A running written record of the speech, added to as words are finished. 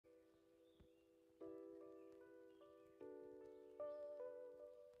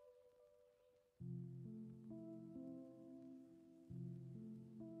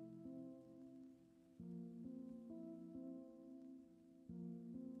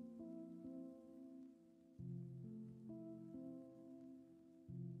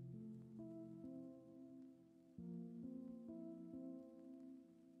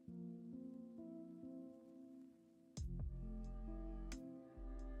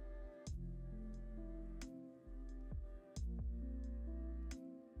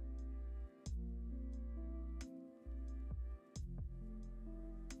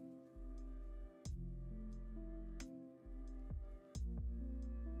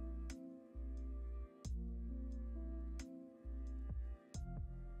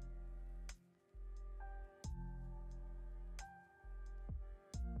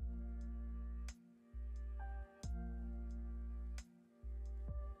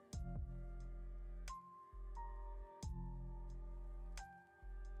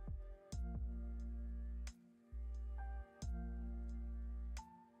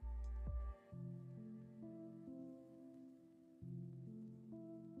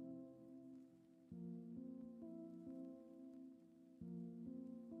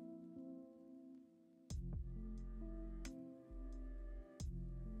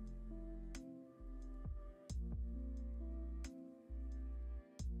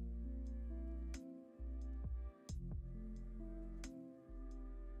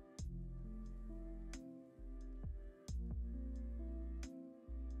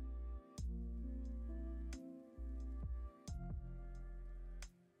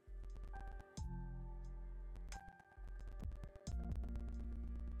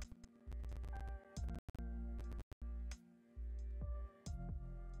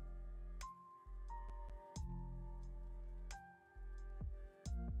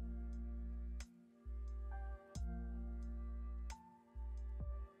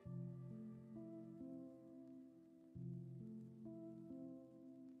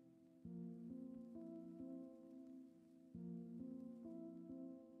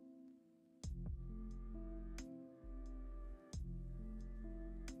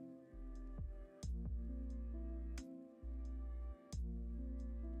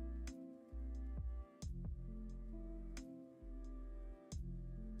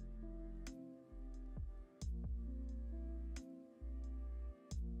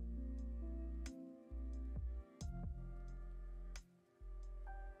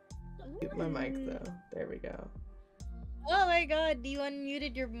mute my mic though. There we go. Oh my god, you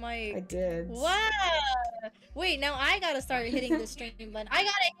unmuted your mic. I did. Wow! Wait, now I gotta start hitting the stream button. I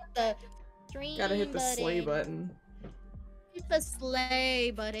gotta hit the stream Gotta hit the button. slay button. Hit the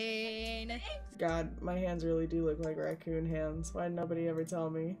slay button. God, my hands really do look like raccoon hands. Why'd nobody ever tell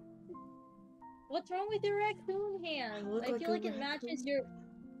me? What's wrong with your raccoon hands? I feel like it matches your...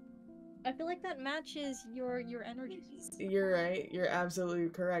 I feel like that matches your energies. You're right. You're absolutely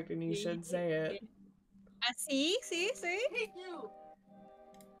correct, and you should say it. See?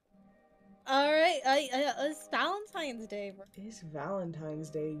 Alright, it's Valentine's Day. It's Valentine's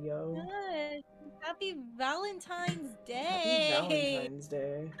Day, yo. Good. Happy Valentine's Day. Happy Valentine's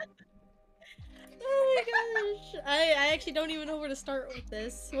Day. Oh my gosh. I actually don't even know where to start with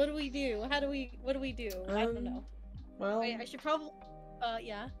this. What do we do? What do we do? I don't know. Well, Wait, I should probably,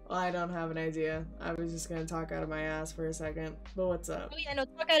 yeah. Well, I don't have an idea. I was just gonna talk out of my ass for a second. But what's up? Oh yeah, no,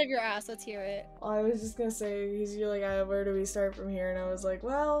 talk out of your ass. Let's hear it. Well, I was just gonna say, you're like, where do we start from here? And I was like,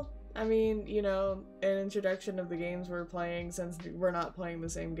 well, I mean, you know, an introduction of the games we're playing since we're not playing the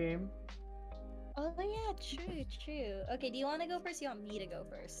same game. Oh yeah, true. Okay, do you want to go first? Or you want me to go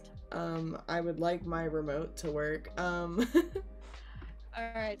first? I would like my remote to work. Alright,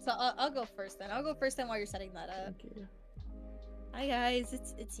 so I'll go first then. I'll go first then while you're setting that up. Thank you. Hi guys,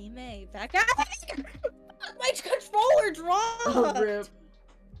 it's Yume back at my controller dropped! Oh, rip.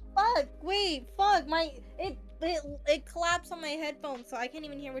 Fuck, wait, fuck, it collapsed on my headphones, so I can't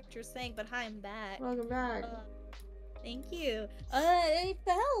even hear what you're saying, but hi, I'm back. Welcome back. Thank you. It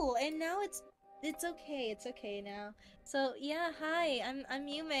fell, and now it's okay now. So yeah, hi, I'm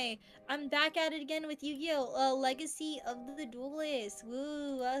Yume. I'm back at it again with Yu-Gi-Oh! Legacy of the Duelist.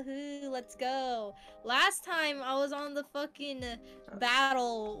 Woo, wahoo, let's go. Last time I was on the fucking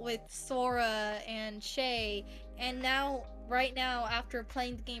battle with Sora and Shay, and right now, after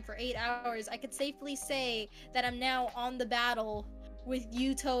playing the game for 8 hours, I could safely say that I'm now on the battle with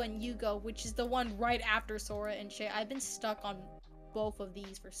Yuto and Yugioh, which is the one right after Sora and Shay. I've been stuck on both of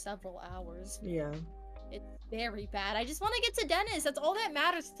these for several hours. Yeah. It's very bad. I just want to get to Dennis. That's all that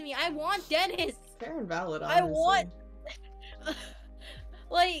matters to me. I want Dennis. Fair and valid, honestly. I want...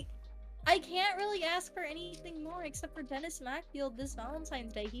 like, I can't really ask for anything more except for Dennis Macfield this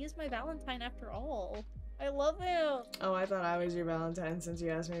Valentine's Day. He is my Valentine after all. I love him. Oh, I thought I was your Valentine since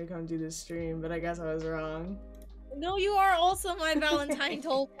you asked me to come do this stream, but I guess I was wrong. No, you are also my Valentine,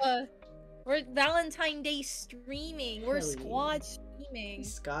 Tolpa. We're Valentine Day streaming. We're squad streaming.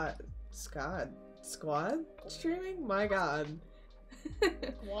 Squad streaming? My god.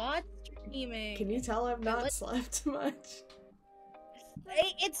 Squad streaming. Can you tell I've not slept much?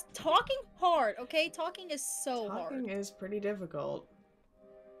 It's talking hard, okay? Talking is so hard. Talking is pretty difficult.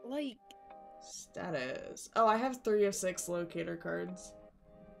 Like... Status. Oh, I have 3 of 6 locator cards.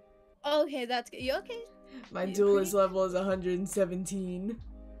 Okay, that's good. You okay? My duelist level is 117.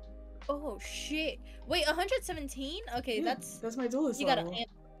 Oh shit! Wait, 117? Okay, yeah, that's my duelist level.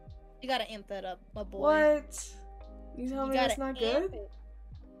 You gotta amp that up, my boy. What? You tell me that's not good?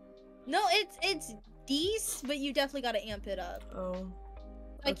 No, it's decent, but you definitely gotta amp it up. Oh.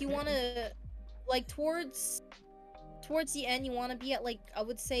 Like you wanna, like towards the end, you wanna be at like I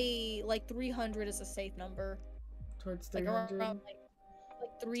would say like 300 is a safe number. Towards 300. Like around like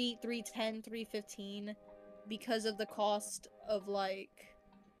 310, 315, because of the cost of like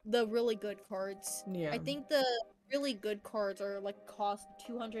the really good cards. Yeah. I think the really good cards are like cost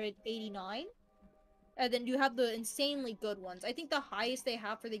 289. And then you have the insanely good ones. I think the highest they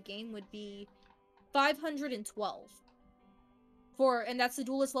have for the game would be 512. And that's the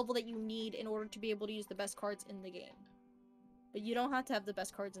duelist level that you need in order to be able to use the best cards in the game. But you don't have to have the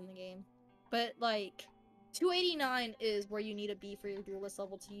best cards in the game. But like 289 is where you need to be for your duelist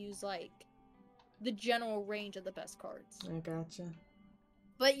level to use like the general range of the best cards. I gotcha.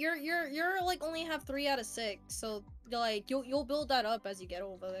 But you're like only have 3 out of 6, so like you'll build that up as you get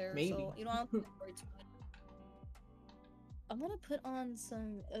over there. Maybe. So you don't have to worry too much. I'm gonna put on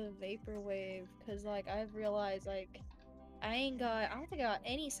some vaporwave because like I've realized like I don't think I got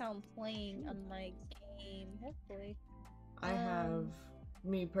any sound playing on my game. Hopefully. I have,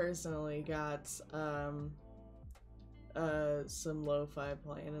 me personally, got some lo-fi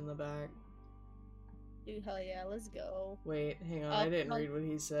playing in the back. Dude, hell yeah, let's go. Wait, hang on, I didn't read what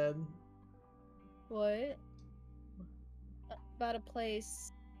he said. What? About to play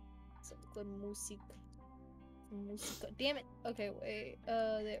some good music. Damn it. Okay, wait.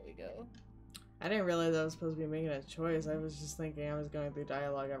 There we go. I didn't realize I was supposed to be making a choice. I was just thinking I was going through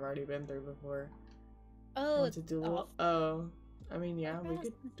dialogue I've already been through before. Oh, Want to duel? Oh. I mean, yeah, we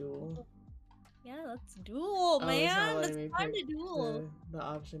could duel. Yeah, let's duel, Oh, it's not man. letting It's me time pick to duel. the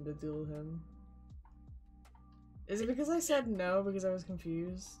option to duel him. Is it because I said no because I was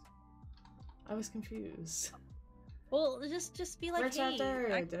confused? I was confused. Well, just be like, Rex hey.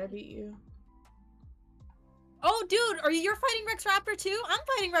 Raptor, did I beat you? Oh, dude, you're fighting Rex Raptor too? I'm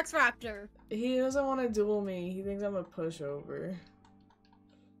fighting Rex Raptor. He doesn't want to duel me. He thinks I'm a pushover.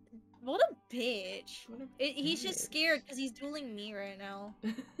 What a bitch. What a He's just bitch. scared because he's dueling me right now.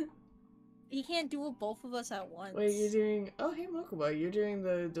 He can't duel both of us at once. Wait, you're doing... Oh, hey, Mokuba, you're doing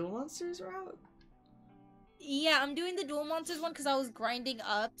the Duel Monsters route? Yeah, I'm doing the Duel Monsters one because I was grinding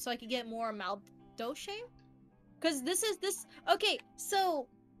up so I could get more Maldoche. Because this... Okay, so...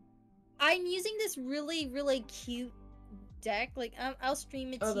 I'm using this really cute deck. Like, I'll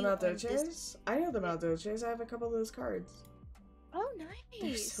stream it to Oh, the you on this. Maldoches? I know the Maldoches. I have a couple of those cards. Oh, They're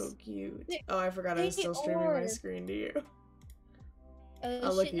nice. so cute. Oh, I forgot I was They still streaming my are. screen to you. Oh,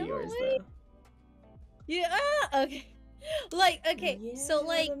 I'll look shit, at no yours, way. though. Yeah, okay. Like, okay, Yeah, so,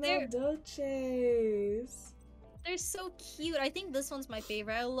 like, the Maldoches. they're so cute. I think this one's my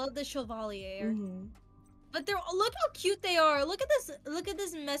favorite. I love the Chevalier. Mm-hmm. But look how cute they are. Look at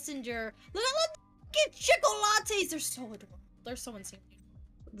this messenger. Look at chocolates. They're so adorable. They're so insane.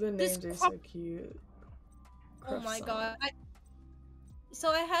 The names are so cute. Oh my Croissant. god.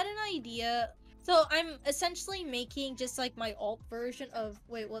 So I had an idea. So I'm essentially making just like my alt version of.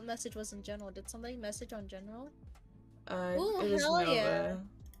 Wait, what message was in general? Did somebody message on general? Ooh, It was hell Nova. yeah.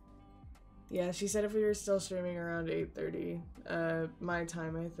 Yeah, she said if we were still streaming around 8:30, my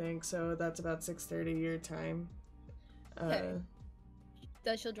time, I think. So that's about 6:30 your time. Okay.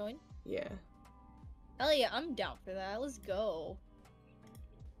 Does she'll join? Yeah. Hell yeah, I'm down for that. Let's go.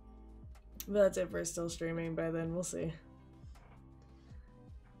 But that's it for still streaming by then. We'll see.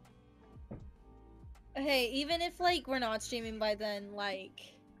 Hey, even if like we're not streaming by then, like,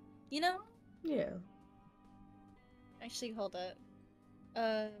 you know? Yeah. Actually, hold up.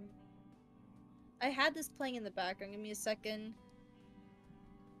 I had this playing in the background. Give me a second.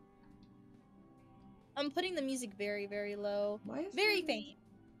 I'm putting the music very low. Why is Very it... faint.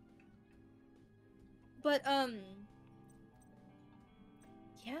 But,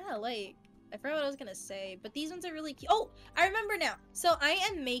 yeah, like, I forgot what I was gonna say, but these ones are really cute. Oh, I remember now. So I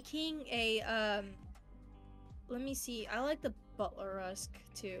am making a, let me see. I like the Butler Rusk,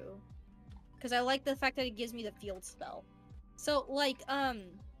 too. Because I like the fact that it gives me the field spell. So, like, I'm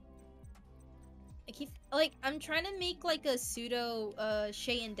trying to make, like, a pseudo,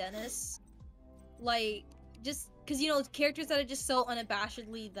 Shay and Dennis. Like, just, because, you know, characters that are just so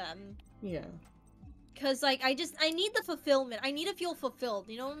unabashedly them. Yeah. Because, like, I need the fulfillment. I need to feel fulfilled,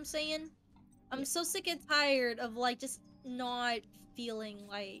 you know what I'm saying? I'm so sick and tired of, like, just not feeling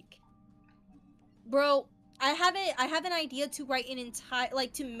like... Bro, I have an idea to write an entire,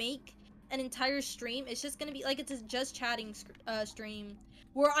 like, to make an entire stream. It's just gonna be, like, it's a just chatting stream.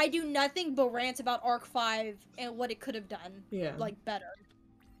 Where I do nothing but rant about Arc 5 and what it could have done, like, better.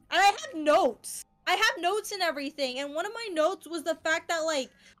 And I have notes! I have notes and everything, and one of my notes was the fact that, like,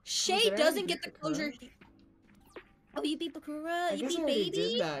 Shay doesn't get the closure he... Oh, you beat Bakura? You beat Baby? I guess I already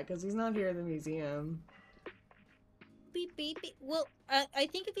did that, because he's not here at the museum. Beat Baby? Well, I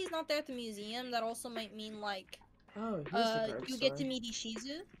think if he's not there at the museum, that also might mean, like... Oh, here's the card you store. get to meet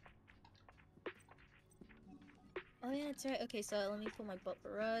Ishizu? Oh yeah, that's right. Okay, so let me pull my butt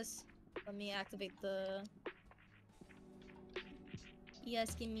for us. Let me activate the...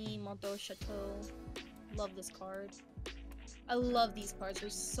 Yes, give me Mado Chateau. Love this card. I love these cards. They're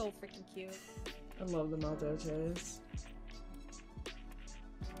so freaking cute. I love the Maldoches.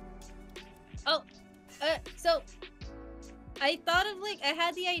 Oh! So... I thought of, like, I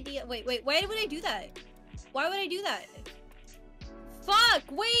had the idea... Wait, why would I do that? Why would I do that? Fuck!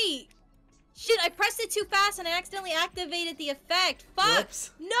 Wait! Shit, I pressed it too fast and I accidentally activated the effect. Fuck!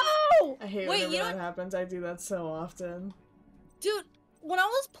 Whoops. No! I hate whenever that happens. I do that so often. Dude, when I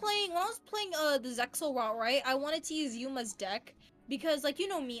was playing the Zexal route, right? I wanted to use Yuma's deck because, like, you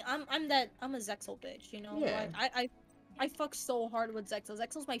know me, I'm a Zexal bitch, you know? Yeah. Like, I fuck so hard with Zexal.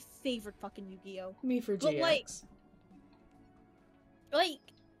 Zexal's my favorite fucking Yu-Gi-Oh. Me for GX. But, like,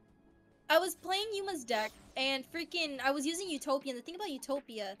 I was playing Yuma's deck and freaking I was using Utopia, and the thing about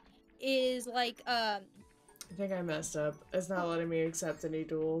Utopia is, like, I think I messed up. It's not letting me accept any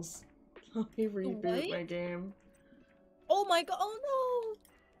duels. Let me reboot my game. Oh my god, oh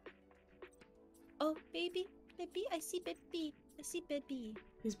no! Oh, baby, I see baby.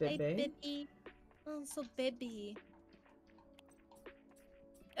 Who's baby? Baby. Oh, so baby.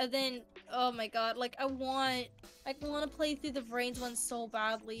 And then, oh my god, like, I want to play through the Brains one so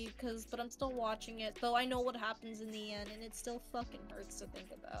badly, but I'm still watching it, though I know what happens in the end, and it still fucking hurts to think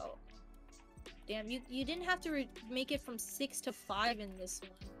about. damn, you didn't have to make it from 6 to 5 in this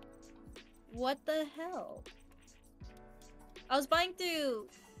one. What the hell? I was buying through,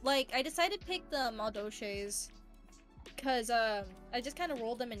 like, I decided to pick the Maldoshes because I just kind of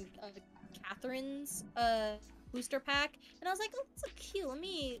rolled them in Catherine's booster pack, and I was like, oh, that's so cute. Let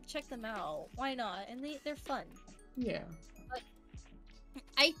me check them out. Why not? And they're fun. Yeah. But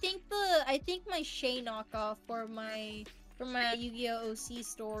I think my Shay knockoff for my Yu-Gi-Oh! OC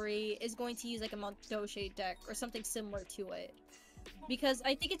story is going to use like a Maldoshe deck or something similar to it. Because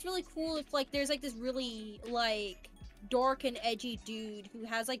I think it's really cool if like there's like this really like dark and edgy dude who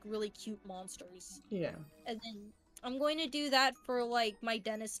has like really cute monsters. Yeah. And then I'm going to do that for like my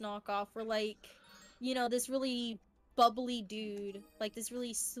Dennis knockoff, or like, you know, this really bubbly dude, like this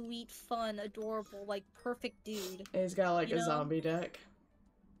really sweet, fun, adorable, like perfect dude. And he's got like you a know? zombie deck.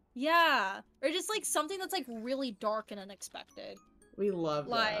 Yeah, or just like something that's like really dark and unexpected. We love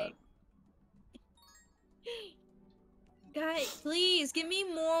Like, guys, please give me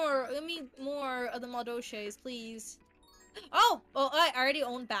more of the Maldoshes, please. Oh, I already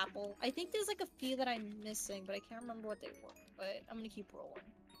own Baffle. I think there's like a few that I'm missing, but I can't remember what they were. But I'm gonna keep rolling.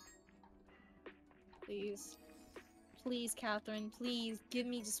 Please. Please, Catherine, please, give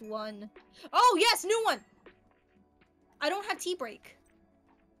me just one. Oh, yes, new one! I don't have tea break.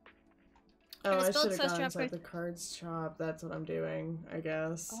 Oh, I should have gone inside the cards shop. That's what I'm doing, I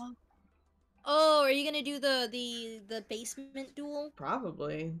guess. Oh, are you gonna do the basement duel?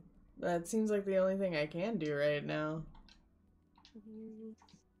 Probably. That seems like the only thing I can do right now.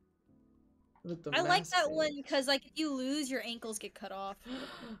 With the I like that one because, like, if you lose, your ankles get cut off.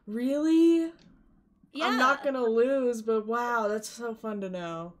 Really? Yeah. I'm not gonna lose, but wow, that's so fun to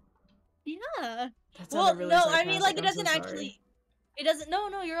know. Yeah. That's well, really no, sarcastic. I mean, like, it I'm doesn't so actually. sorry. It doesn't.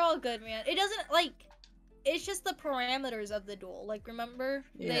 No, you're all good, man. It doesn't like. It's just the parameters of the duel. Like, remember?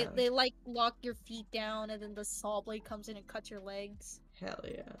 Yeah. They like lock your feet down, and then the saw blade comes in and cuts your legs. Hell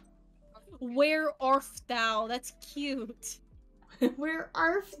yeah. Where art thou? That's cute. Where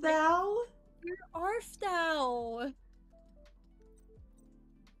art thou? Where art thou?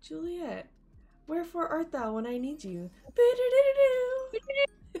 Juliet, wherefore art thou when I need you?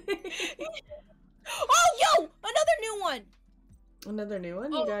 Oh, yo! Another new one! Another new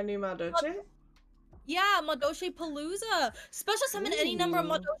one? Oh, You got a new Maldoshe? Yeah, Maldoshe Palooza! Special summon any number of Ooh.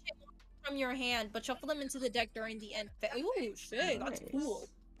 Maldoshe from your hand, but shuffle them into the deck during the end phase. Ooh, shit, Nice. that's cool.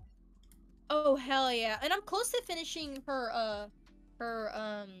 Oh, hell yeah. And I'm close to finishing her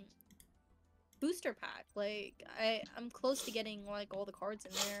booster pack. Like, I'm close to getting, like, all the cards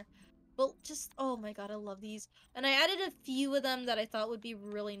in there. But just, oh my god, I love these. And I added a few of them that I thought would be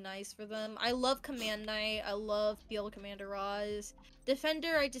really nice for them. I love Command Knight. I love Field Commander Roz.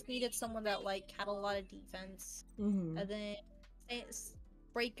 Defender, I just needed someone that, like, had a lot of defense. Mm-hmm. And then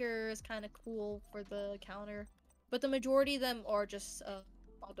Breaker is kind of cool for the counter. But the majority of them are just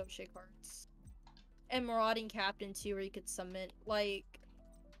Maldoshe cards. And Marauding Captain, too, where you could summon, like,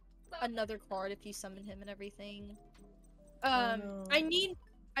 another card if you summon him and everything. I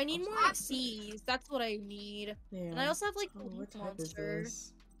need more XCs. That's what I need. Yeah. And I also have, like, what type monster. is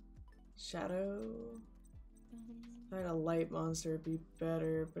this? Shadow? If I had a light monster, it'd be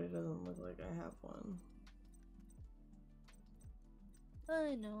better, but it doesn't look like I have one.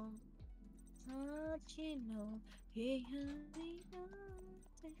 I know.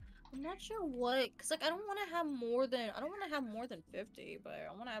 I'm not sure what, cause like I don't want to have more than 50, but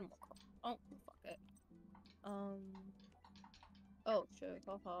I want to have more. Oh, fuck it. Oh shit.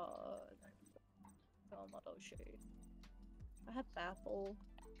 Haha. Oh, Maldoshe. I have Baffle.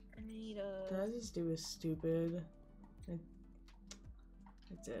 I need a. Did I just do a stupid? I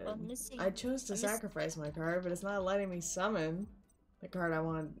did. I'm missing. I chose to sacrifice my card, but it's not letting me summon the card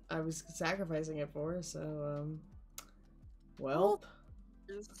I was sacrificing it for. So, well.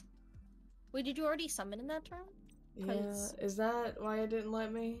 Wait, did you already summon in that turn? Yeah. Is that why it didn't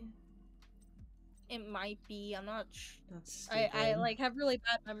let me? It might be. I'm not sure. That's stupid. I like have really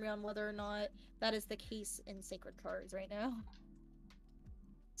bad memory on whether or not that is the case in Sacred Cards right now.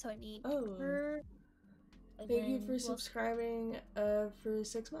 So I need her. Thank you for subscribing for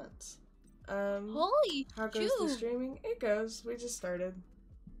 6 months. Holy how goes the streaming? It goes. We just started.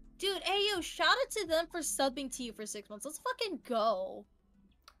 Dude, hey yo, shout out to them for subbing to you for 6 months. Let's fucking go.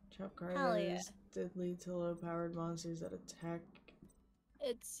 Trap carders did lead to low powered monsters that attack.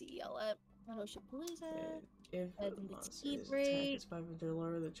 It's CLF. Maldoshe Palooza. If the monsters attack its 5 if they're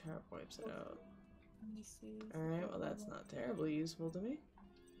lower, the trap wipes it out. Let me see. Alright, well that's not terribly useful to me.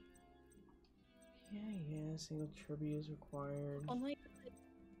 Yeah, single tribute is required. Oh my god.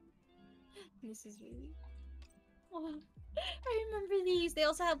 This is really... Oh, I remember these. They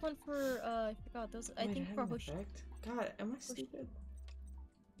also have one for I forgot those. I Wait, think it had for an Hoshi. effect? God, am I stupid?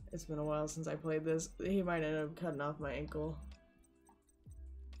 It's been a while since I played this. He might end up cutting off my ankle.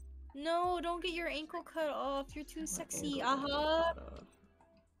 No, don't get your ankle cut off. You're too My sexy. ankle got Uh-huh. cut off.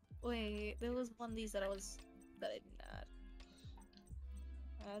 Wait, there was one of these that I didn't add.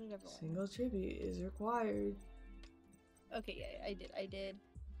 I added everyone. Single tribute is required. Okay, yeah, I did.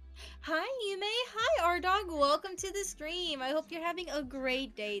 Hi, Yume. Hi, R-Dog. Welcome to the stream. I hope you're having a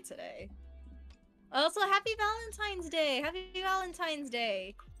great day today. Also, happy Valentine's Day. Happy Valentine's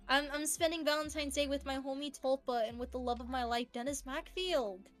Day. I'm spending Valentine's Day with my homie Tolpa and with the love of my life, Dennis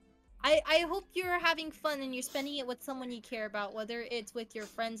Macfield. I hope you're having fun and you're spending it with someone you care about, whether it's with your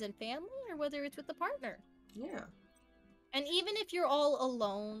friends and family or whether it's with a partner. Yeah. And even if you're all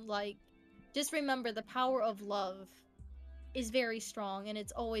alone, like, just remember the power of love is very strong and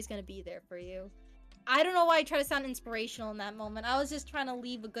it's always going to be there for you. I don't know why I try to sound inspirational in that moment. I was just trying to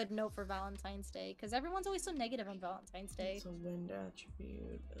leave a good note for Valentine's Day because everyone's always so negative on Valentine's Day. It's a wind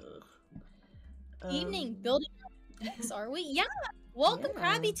attribute. Ugh. Evening, building our decks, are we? Yeah! Welcome,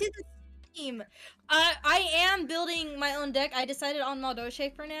 Yeah. Krabby, to the stream! I am building my own deck. I decided on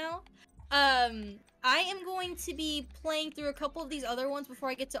Maldoshe for now. I am going to be playing through a couple of these other ones before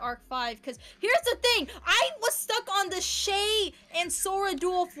I get to Arc 5, because here's the thing! I was stuck on the Shay and Sora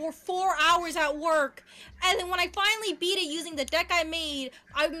duel for 4 hours at work, and then when I finally beat it using the deck I made,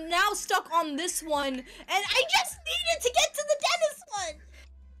 I'm now stuck on this one, and I just needed to get to the Dennis one!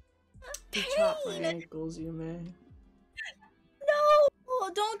 You chop my ankles, you man. No!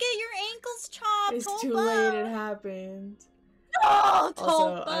 Don't get your ankles chopped, It's Tolpa. too late, it happened. No, Also,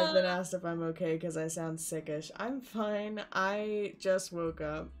 Tolpa. I've been asked if I'm okay because I sound sickish. I'm fine. I just woke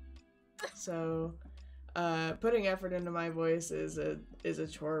up. So, putting effort into my voice is a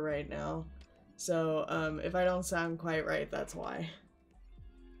chore right now. So, if I don't sound quite right, that's why.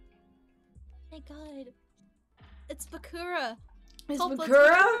 Oh my god. It's Bakura. It's Tolpa,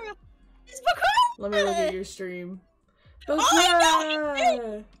 Bakura? It's Bakura! Let me look at your stream. Bakura! Oh,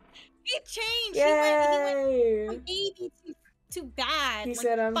 no, he changed! Yay! He went from baby to bad. He like,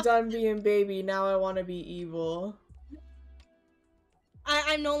 said, I'm done being baby, now I want to be evil.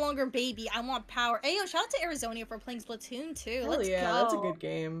 I'm no longer baby, I want power. Hey, yo, shout out to Arizona for playing Splatoon 2. Hell Let's yeah, go. that's a good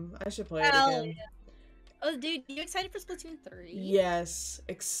game. I should play it Hell again. yeah. Oh, dude, you excited for Splatoon 3? Yes,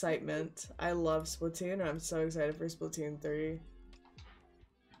 excitement. I love Splatoon, and I'm so excited for Splatoon 3.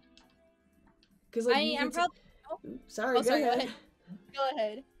 Cause like I'm probably. Sorry, go ahead. Go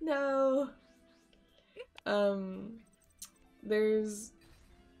ahead. No. There's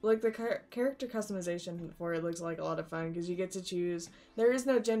like the character customization for it looks like a lot of fun because you get to choose. There is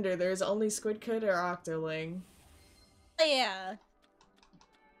no gender. There is only Squidkid or Octoling. Yeah.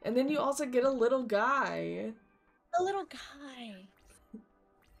 And then you also get a little guy. A little guy.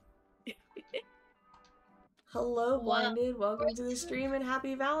 Hello, Wow. Blinded. Welcome to the stream and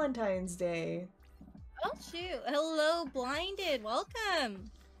happy Valentine's Day. Oh shoot. Hello, Blinded. Welcome.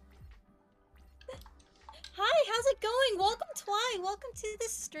 Hi, how's it going? Welcome, Twy. Welcome to the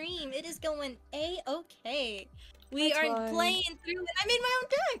stream. It is going A-okay. We Hi, are Twy. playing through it. I made my own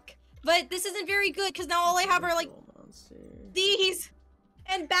deck. But this isn't very good because now all I have are like these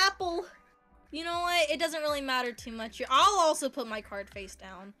and Bapple. You know what? It doesn't really matter too much here. I'll also put my card face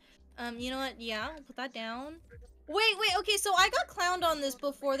down. You know what? Yeah, I'll put that down. Wait, okay, so I got clowned on this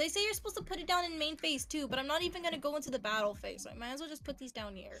before. They say you're supposed to put it down in main phase too, but I'm not even gonna go into the battle phase. I might as well just put these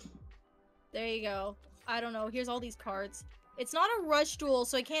down here. There you go. I don't know. Here's all these cards. It's not a rush duel,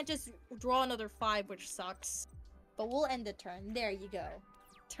 so I can't just draw another 5, which sucks. But we'll end the turn. There you go.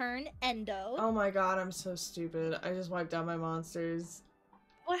 Turn endo. Oh my god, I'm so stupid. I just wiped out my monsters.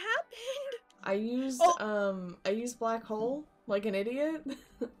 What happened? I used I used Black Hole like an idiot.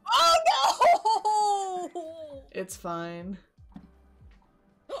 Oh no! It's fine.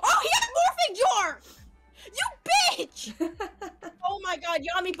 Oh, he has morphing jar! You bitch! Oh my god,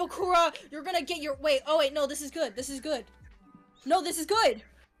 Yami Bakura, you're gonna get your— wait, oh wait, no, this is good, this is good. No, this is good!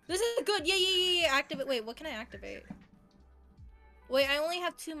 This is good, yeah, activate— wait, what can I activate? Wait, I only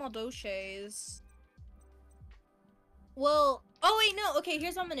have 2 Maldoshes. Well, oh wait, no, okay,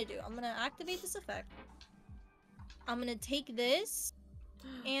 here's what I'm gonna do. I'm gonna activate this effect. I'm gonna take this,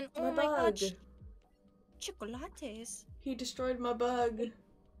 and oh my god, chocolates. He destroyed my bug.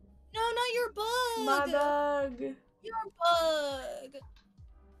 No, not your bug! My bug! Your bug!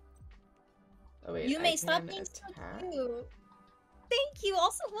 Oh wait, You I may stop can being so attack? cute. Thank you.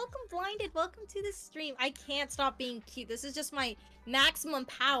 Also, welcome, Blinded. Welcome to the stream. I can't stop being cute. This is just my maximum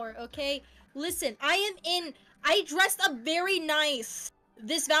power, okay? Listen, I dressed up very nice.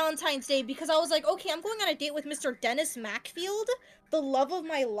 this Valentine's Day because I was like, okay, I'm going on a date with Mr. Dennis Macfield, the love of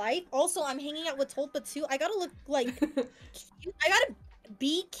my life. Also, I'm hanging out with Tolpa too. I gotta look like cute. I gotta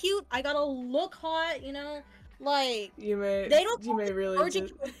be cute. I gotta look hot, you know? Like You may really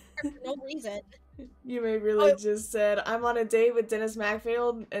just for no reason. you may really just said, I'm on a date with Dennis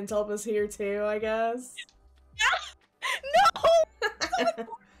Macfield and Tulpa's here too, I guess. No!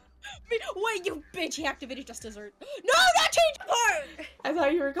 Wait, you bitch, he activated just dessert. No, that changed the part! I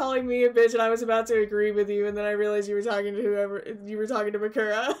thought you were calling me a bitch and I was about to agree with you, and then I realized you were talking to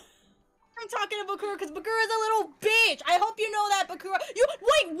Bakura. I'm talking to Bakura because Bakura's a little bitch! I hope you know that, Bakura.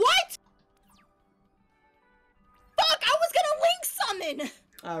 Wait, what?! Fuck, I was gonna link summon!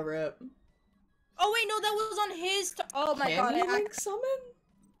 Ah, rip. Oh wait, no, that was on his oh my god. Can you link summon?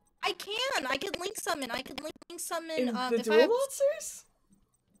 I can link summon. I can link summon In the if dual monsters?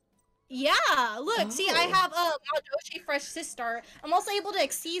 Yeah, look, see, I have Maldoshi Fresh Sister. I'm also able to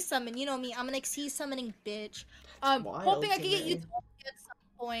Exceed summon. You know me, I'm an Exceed summoning bitch. Hoping I can get you at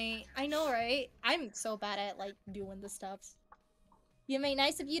some point. I know, right? I'm so bad at like doing the stuffs. Yume,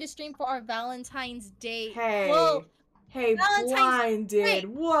 nice of you to stream for our Valentine's Day. Hey, well, hey, Blinded.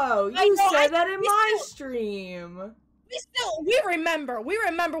 Whoa, you said that in my stream. We remember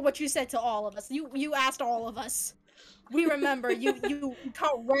what you said to all of us. You asked all of us. We remember you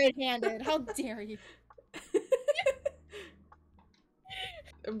caught red-handed. How dare you?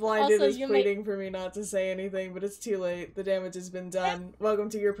 Blinded is pleading for me not to say anything, but it's too late. The damage has been done. Welcome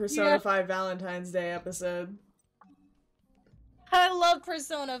to your Persona 5 Valentine's Day episode. I love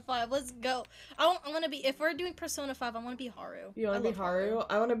Persona 5. Let's go. I want to be, if we're doing Persona 5, I want to be Haru. You want to be Haru?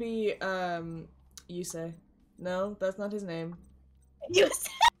 I want to be, Yusei. No, that's not his name. Yusei?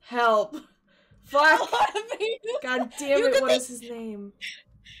 Help! Fuck! God damn it, what is his name?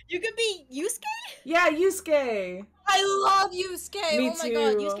 You could be Yusuke? Yeah, Yusuke! I love Yusuke! Me oh my too.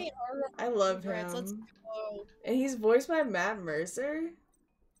 god, Yusuke and Haru. I love him. Let's go. And he's voiced by Matt Mercer?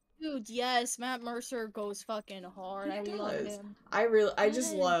 Dude, yes, Matt Mercer goes fucking hard. I love him. I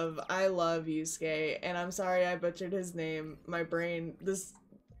love Yusuke, and I'm sorry I butchered his name. My brain, your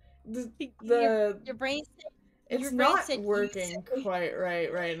brain said, it's not working quite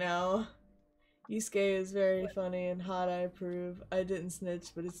right now. Yusuke is very funny and hot, I approve. I didn't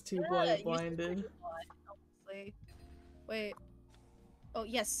snitch, but it's too blinded. Wait. Oh,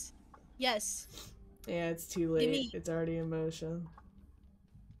 yes. Yes. Yeah, it's too late. It's already in motion.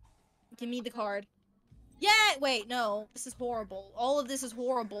 Give me the card. Yeah! Wait, no. This is horrible. All of this is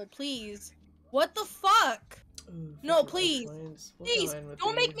horrible. Please. What the fuck? Ooh, no, please. Please,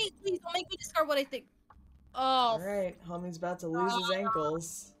 don't make me discard what I think. Oh. Alright, homie's about to lose his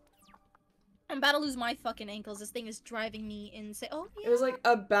ankles. I'm about to lose my fucking ankles. This thing is driving me insane. Oh, yeah. It was like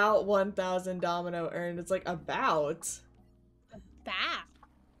about 1,000 domino earned. It's like about.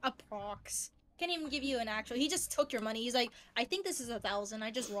 Approx. Can't even give you an actual. He just took your money. He's like, I think this is 1,000.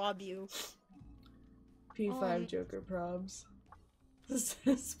 I just robbed you. P5 Joker probs. This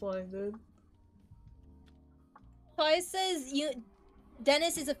is blinded. Pi says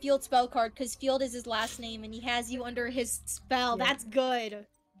Dennis is a field spell card because field is his last name and he has you under his spell. Yeah. That's good.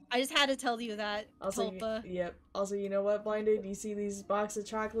 I just had to tell you that, Tulpa. Yep. Also, you know what, Blinded? You see these box of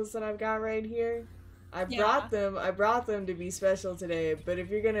chocolates that I've got right here? I brought them to be special today, but if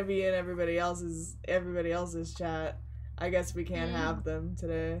you're gonna be in everybody else's chat, I guess we can't have them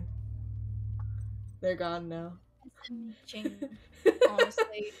today. They're gone now.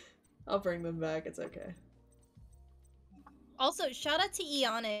 Honestly. I'll bring them back, it's okay. Also, shout out to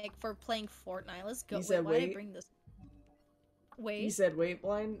Eonic for playing Fortnite. Let's go. Wait, why did I bring this? Wait. You said wait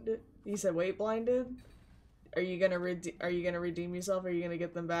blinded? You said wait blinded? Are you gonna redeem yourself? Are you gonna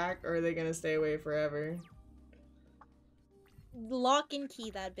get them back, or are they gonna stay away forever? Lock and key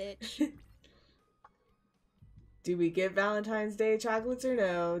that bitch. Do we get Valentine's Day chocolates or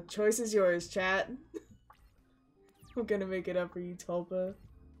no? Choice is yours, chat. I'm gonna make it up for you, Tulpa.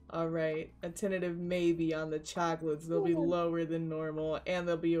 Alright, a tentative maybe on the chocolates. They'll be lower than normal, and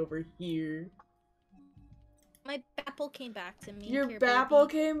they'll be over here. My Bapple came back to me. Your Bapple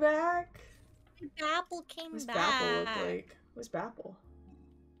came back? Bapple came back. What's Bapple look like? What's Bapple?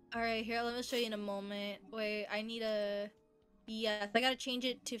 Alright, here, let me show you in a moment. Wait, I need a... Yes, I gotta change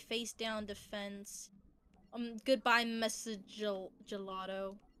it to face down defense. Goodbye, message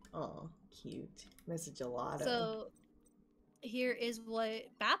gelato. Oh, cute. Message gelato. So, here is what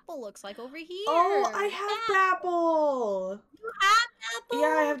Bapple looks like over here. Oh, I have Bapple! You have Bapple?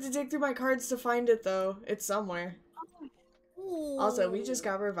 Yeah, I have to dig through my cards to find it, though. It's somewhere. Ooh. Also, we just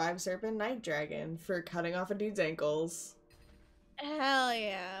got Revive Serpent Night Dragon for cutting off a dude's ankles. Hell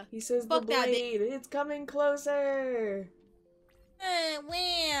yeah. He says the blade, it's coming closer!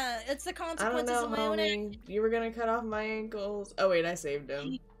 Wah. It's the I don't consequences know, of my own homie. You were gonna cut off my ankles. Oh wait, I saved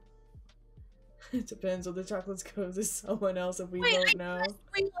him. It depends on the chocolates go to someone else if we Wait, vote I no. just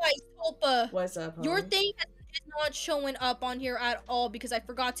realized, Tulpa, What's up, your homie? thing is not showing up on here at all because I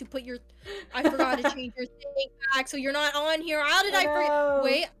forgot to put your, I forgot to change your thing back, so you're not on here. How did I forget?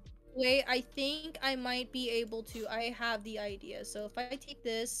 No. Wait, I think I might be able to. I have the idea. So if I take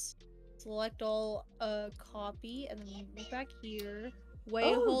this, select all, copy, and then move back here.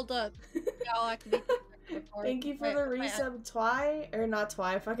 Wait, Oh. hold up. Yeah, I'll activate the part. Thank you for the resub, Twy. Or not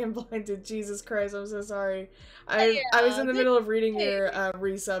Twy, fucking blinded. Jesus Christ, I'm so sorry. I was in the middle of reading your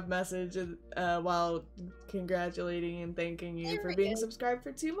resub message while congratulating and thanking you for being subscribed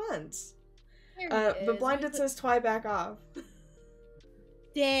for 2 months. But blinded says Twy back off.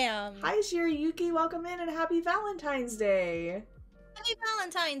 Damn. Hi Shirayuki, welcome in and happy Valentine's Day. Happy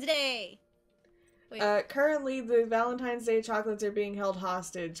Valentine's Day. Wait. Currently, the Valentine's Day chocolates are being held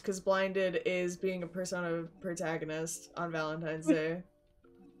hostage because Blinded is being a Persona protagonist on Valentine's Day.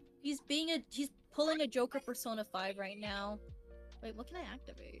 He's pulling a Joker Persona 5 right now. Wait, what can I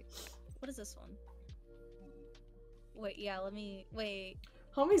activate? What is this one? Wait, yeah, wait.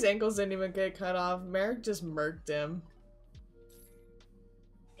 Homie's ankles didn't even get cut off. Merrick just murked him.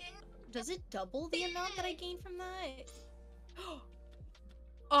 Does it double the amount that I gain from that?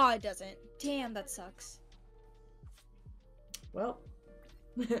 Oh, it doesn't. Damn, that sucks. Well,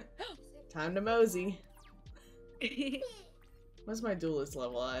 time to mosey. What's my duelist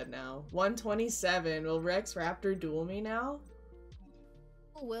level at now? 127. Will Rex Raptor duel me now?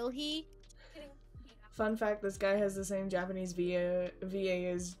 Will he? Fun fact, this guy has the same Japanese VA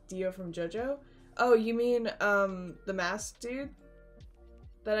as Dio from JoJo. Oh, you mean, the masked dude?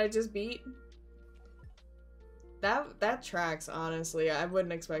 That I just beat? That tracks, honestly. I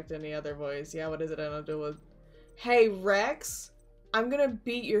wouldn't expect any other voice. Yeah, what is it I don't duel with? Hey, Rex! I'm gonna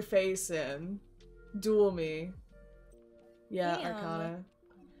beat your face in. Duel me. Yeah, Damn. Arcana.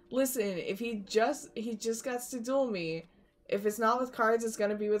 Listen, if he just got to duel me. If it's not with cards, it's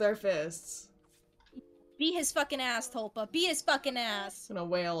gonna be with our fists. Be his fucking ass, Tulpa. Be his fucking ass. I'm gonna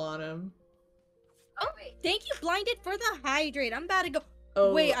wail on him. Oh, thank you, Blinded, for the hydrate. I'm about to go.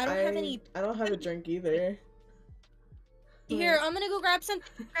 Oh, wait, I don't have any. I don't have a drink either. Here, I'm gonna go grab some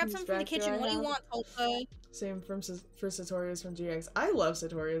from the kitchen. What do you want, Tulpa? Same for Sartorius from GX. I love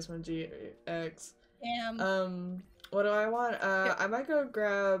Sartorius from GX. Damn. What do I want? I might go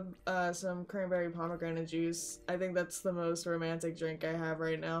grab some cranberry pomegranate juice. I think that's the most romantic drink I have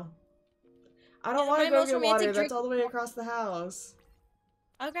right now. I don't want to go get water. That's all the way across the house.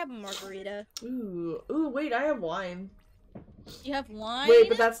 I'll grab a margarita. Ooh, wait, I have wine. You have wine? Wait,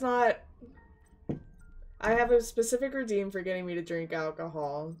 but that's not... I have a specific routine for getting me to drink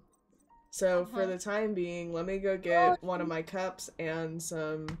alcohol. So for the time being, let me go get one of my cups and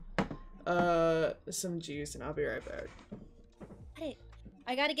some juice, and I'll be right back.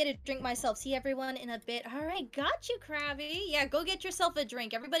 I gotta get a drink myself. See everyone in a bit. Alright, got you, Krabby. Yeah, go get yourself a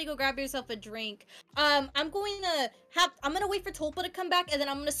drink. Everybody go grab yourself a drink. I'm gonna wait for Tulpa to come back, and then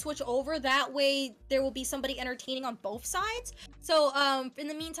I'm gonna switch over. That way, there will be somebody entertaining on both sides. So, in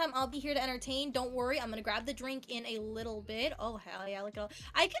the meantime, I'll be here to entertain. Don't worry, I'm gonna grab the drink in a little bit. Oh, hell yeah, look at all.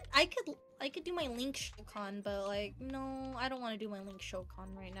 I could do my Link Showcon, but, like, no, I don't want to do my Link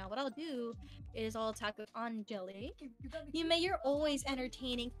Showcon right now. What I'll do is I'll attack with Anjali. You're always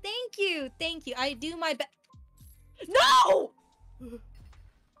entertaining. Thank you! I do my best. No!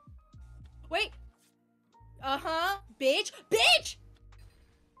 Wait. Bitch!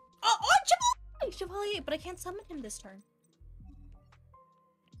 Oh, Chevalier! But I can't summon him this turn.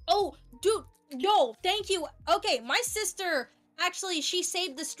 Oh, dude! Yo, thank you! Okay, my sister... Actually, she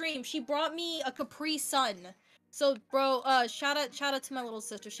saved the stream. She brought me a Capri Sun. So, bro, shout out to my little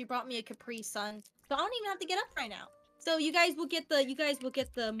sister. She brought me a Capri Sun. So I don't even have to get up right now. So you guys will get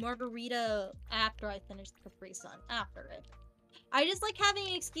the margarita after I finish the Capri Sun. After it. I just like having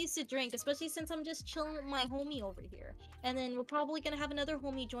an excuse to drink, especially since I'm just chilling with my homie over here. And then we're probably gonna have another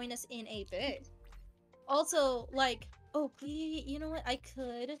homie join us in a bit. Also, like, oh, please, you know what? I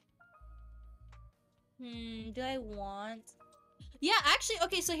could. Do I want? Yeah, actually,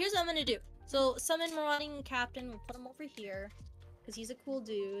 okay, so here's what I'm gonna do. So, summon Marauding Captain, we'll put him over here. Because he's a cool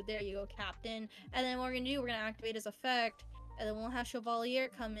dude. There you go, Captain. And then what we're gonna do, we're gonna activate his effect. And then we'll have Chevalier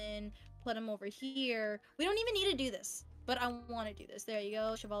come in, put him over here. We don't even need to do this. But I want to do this. There you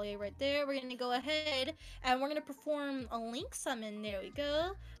go, Chevalier right there. We're gonna go ahead, and we're gonna perform a Link Summon. There we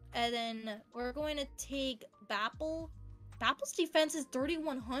go. And then we're going to take Bapple. Bapple's defense is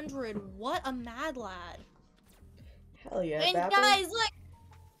 3100. What a mad lad. Hell yeah, And Bapple. guys, look!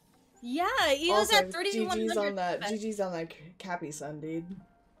 Yeah, he was Also, at 3100. GG's on that Cappy Sun, dude.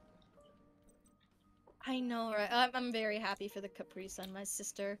 I know, right? I'm very happy for the Capri Sun, my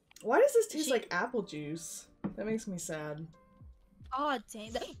sister. Why does this taste like apple juice? That makes me sad. Oh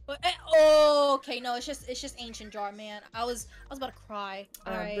dang that. Oh, okay, no, it's just ancient jar, man. I was about to cry.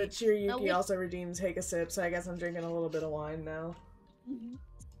 All right. But Shiryuki also redeemed take a sip, so I guess I'm drinking a little bit of wine now.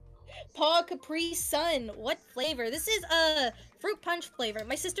 Paw Capri Sun. What flavor? This is fruit punch flavor.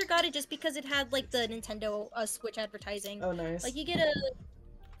 My sister got it just because it had like the Nintendo Switch advertising. Oh, nice. Like you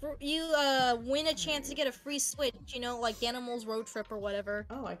win a chance to get a free Switch, you know, like Animals Road Trip or whatever.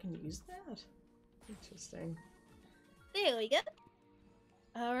 Oh, I can use that. Interesting. There we go.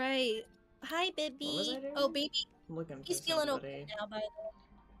 All right. Hi, baby. What was I doing? Oh, baby. I'm looking for He's feeling okay now, by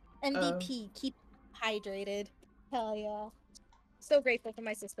the way. MVP. Keep hydrated. Hell yeah. So grateful for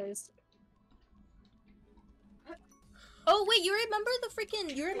my sisters. Oh wait, you remember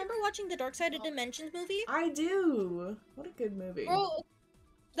watching the Dark Side of Dimensions movie? I do. What a good movie. Bro,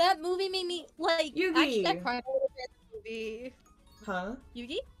 that movie made me like Yugi. Actually, I cried a little bit in the movie. Huh?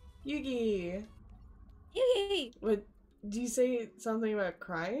 Yugi? Yugi. Yugi. What? Do you say something about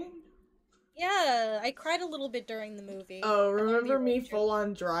crying? Yeah, I cried a little bit during the movie. Oh, remember me full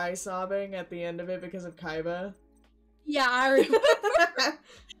on dry sobbing at the end of it because of Kaiba? Yeah, I remember. It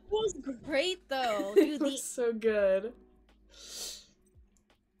was great though. Dude, it was so good.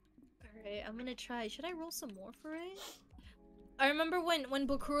 Alright, I'm gonna try. Should I roll some more for it? I remember when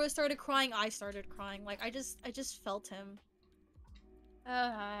Bakura started crying, I started crying. Like I just felt him.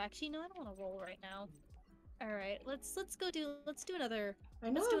 Actually no, I don't want to roll right now. Alright, let's do another. I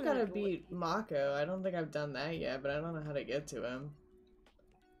know I've gotta beat Mako. I don't think I've done that yet, but I don't know how to get to him.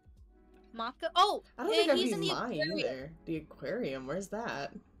 Mako? Oh! I don't think I've beat Mai either. The aquarium, where's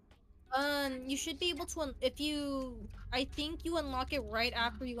that? You should be able to, I think you unlock it right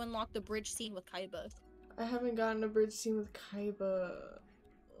after you unlock the bridge scene with Kaiba. I haven't gotten a bridge scene with Kaiba.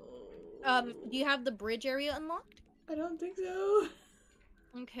 Do you have the bridge area unlocked? I don't think so.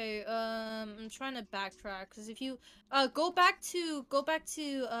 Okay, I'm trying to backtrack, because if you, go back to,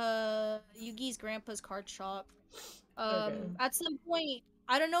 Yugi's grandpa's card shop. Okay. At some point,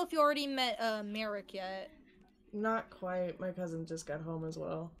 I don't know if you already met, Merrick yet. Not quite. My cousin just got home as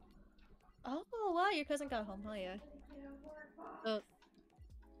well. Oh, wow, your cousin got home, oh yeah.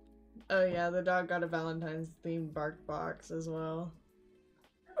 Oh yeah, the dog got a Valentine's themed bark box as well.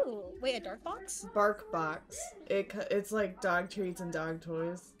 Oh, wait, a dark box? Bark box. It's like dog treats and dog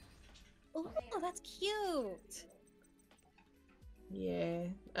toys. Oh, that's cute. Yeah.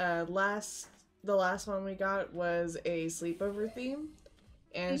 The last one we got was a sleepover theme,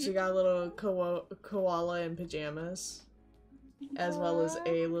 and she got a little koala in pajamas, as well as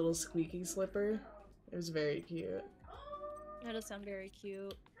a little squeaky slipper. It was very cute. That does sound very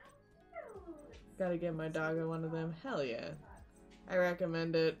cute. Gotta get my dog one of them. Hell yeah. I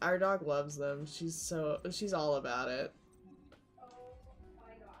recommend it. Our dog loves them. She's all about it.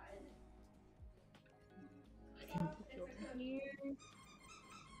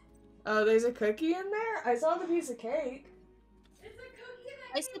 Oh, there's a cookie in there? I saw the piece of cake.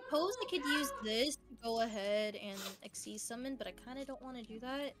 I suppose I could use this to go ahead and Xyz summon, but I kind of don't want to do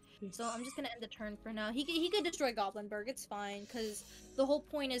that. So I'm just gonna end the turn for now. He could destroy Goblinberg. It's fine, because the whole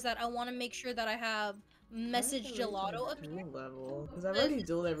point is that I want to make sure that I have Message Gelato up here. Level, because I've already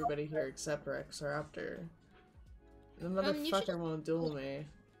dueled everybody here except Rexraptor. The motherfucker won't duel me.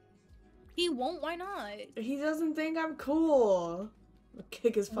 He won't? Why not? He doesn't think I'm cool. I'll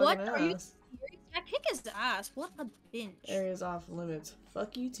kick his fucking ass. I kick his ass. What a bitch. Area's off limits.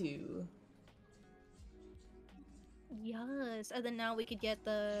 Fuck you too. Yes, and then now we get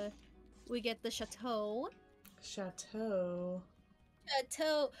the chateau. Chateau.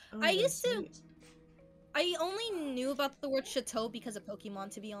 Chateau. Oh, I only knew about the word chateau because of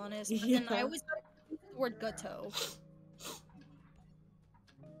Pokemon, to be honest. But then I always thought it was the word gâteau.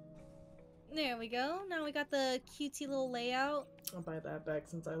 There we go. Now we got the cutesy little layout. I'll buy that back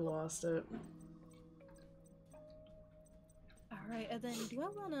since I lost it. Alright, and then do I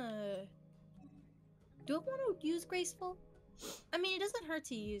wanna use Graceful? I mean, it doesn't hurt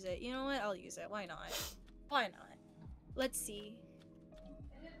to use it. You know what? I'll use it. Why not? Why not? Let's see.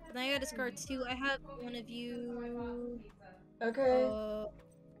 Then I gotta discard 2. I have one of you. Okay.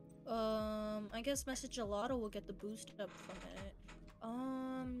 I guess Message Gelato will get the boost up from it.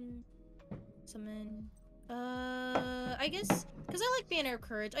 Summon. I guess, because I like Banner of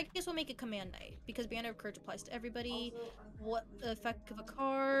Courage, I guess we'll make it Command Knight, because Banner of Courage applies to everybody. What the effect of a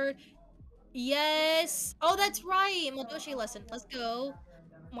card? Yes! Oh, that's right! Madoshi lesson. Let's go.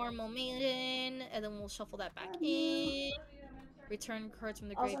 Marmo Maiden, and then we'll shuffle that back in. Return cards from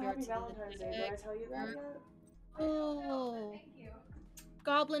the Also, graveyard happy to the Valentine's Day. Did I tell you that yet? Oh,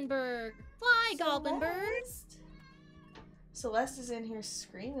 Goblinberg. Fly, Goblinberg. Celeste is in here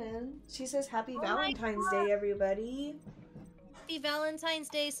screaming. She says, Happy Oh Valentine's Day, everybody. Happy Valentine's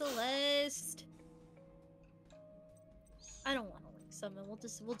Day, Celeste. I don't want to like summon. We'll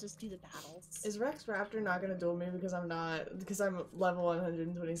just do the battles. Is Rex Raptor not gonna duel me because I'm level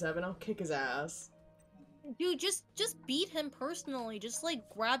 127? I'll kick his ass. Dude, just beat him personally. Just like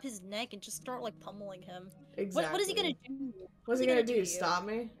grab his neck and just start like pummeling him. Exactly. What is he gonna do? What's he gonna do? Stop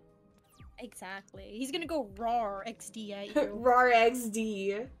me? Exactly. He's gonna go roar XD at you. Roar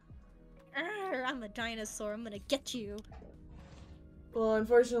XD. I'm a dinosaur. I'm gonna get you. Well,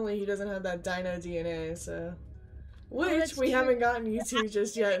 unfortunately, he doesn't have that dino DNA, so. Which we true. haven't gotten you to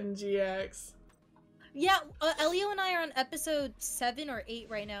just yet in GX. Yeah, Elio and I are on episode 7 or 8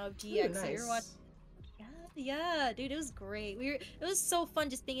 right now of GX. Ooh, So nice. you're watching. Yeah, dude, it was great. It was so fun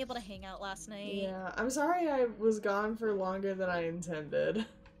just being able to hang out last night. Yeah, I'm sorry I was gone for longer than I intended.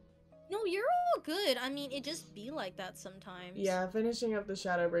 No, you're all good. I mean, it just be like that sometimes. Yeah, finishing up the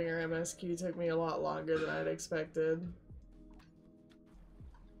Shadowbringer MSQ took me a lot longer than I'd expected.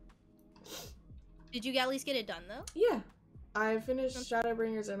 Did you at least get it done though? Yeah, I finished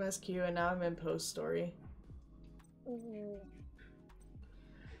Shadowbringer's MSQ and now I'm in post story. Ooh.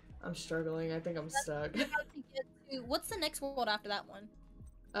 I'm struggling. I think I'm stuck. What's the next world after that one?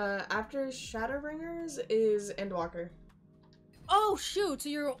 After Shadowbringers is Endwalker. Oh shoot! So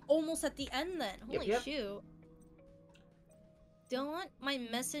you're almost at the end then. Holy Yep. shoot! Don't my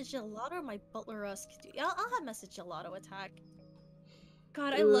message gelato or my butler rusk? I'll have message gelato attack.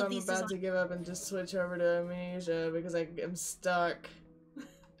 God, I love these I'm about to give up and just switch over to Amnesia because I am stuck.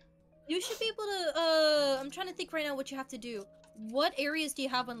 You should be able to. I'm trying to think right now what you have to do. What areas do you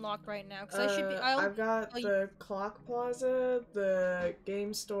have unlocked right now? Because I should be. I've got the Clock Plaza, the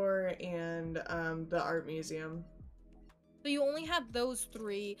game store, and the art museum. So you only have those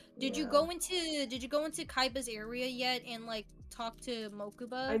 3. Did you go into Kaiba's area yet and like talk to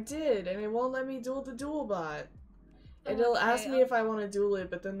Mokuba? I did, and it won't let me duel the duel bot. It'll ask me if I want to duel it,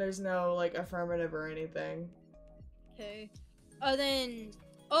 but then there's no like affirmative or anything. Okay.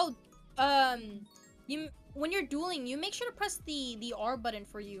 When you're dueling, you make sure to press the R button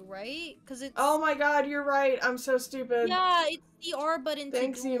for you, right? Because it's. Oh my god, you're right. I'm so stupid. Yeah, it's the R button.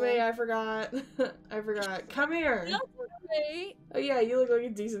 Thanks, to duel. Yume. I forgot. I forgot. Come here. That's okay. Oh yeah, you look like a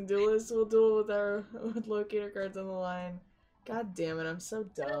decent duelist. We'll duel with locator cards on the line. God damn it, I'm so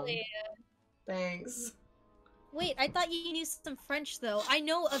dumb. Yeah. Thanks. Wait, I thought you knew some French though. I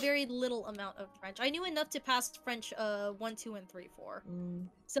know a very little amount of French. I knew enough to pass French 1, 2, and 3, 4.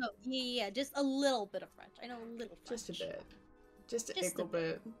 So yeah, just a little bit of French. I know a little French. Just a bit. Just a little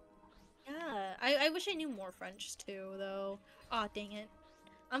bit. Yeah, I wish I knew more French too though. Aw, dang it.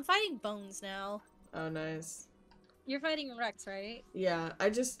 I'm fighting Bones now. Oh, nice. You're fighting Rex, right? Yeah,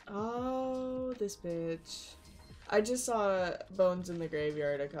 oh, this bitch. I just saw Bones in the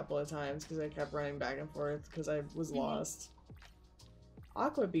graveyard a couple of times because I kept running back and forth because I was lost.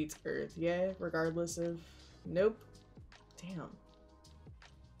 Aqua beats Earth, yeah, regardless of... Nope. Damn.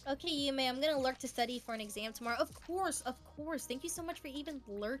 Okay, Yume, I'm gonna lurk to study for an exam tomorrow. Of course, of course. Thank you so much for even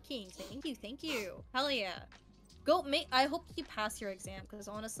lurking. Thank you. Hell yeah. I hope you pass your exam because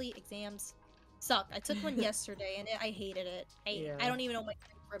honestly, exams suck. I took one yesterday and I hated it. I don't even know my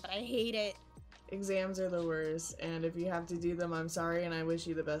name for it, but I hate it. Exams are the worst, and if you have to do them, I'm sorry, and I wish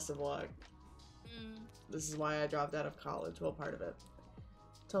you the best of luck. This is why I dropped out of college, well, part of it.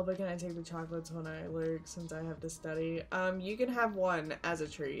 Tulpa, can I take the chocolates when I lurk since I have to study? You can have one as a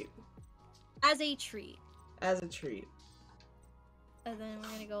treat. As a treat. As a treat. And then we're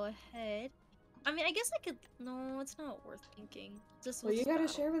gonna go ahead. I mean, I guess I could... No, it's not worth thinking. Well, you gotta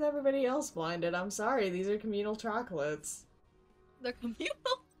share with everybody else, Blinded. I'm sorry, these are communal chocolates. They're communal?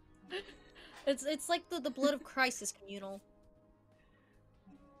 It's like the blood of Christ is communal.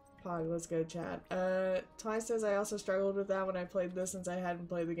 Pog, let's go chat. Twice says I also struggled with that when I played this since I hadn't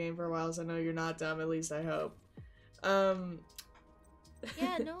played the game for a while, so no, you're not dumb, at least I hope.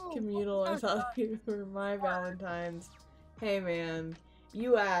 Yeah, no. Communal, I thought you were my Valentines. Hey man,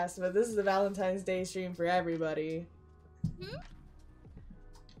 you asked, but this is the Valentine's Day stream for everybody.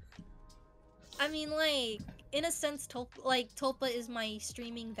 I mean, like, in a sense, Tulpa is my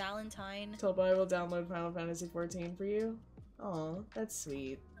streaming Valentine. Tulpa, I will download Final Fantasy XIV for you. Aw, that's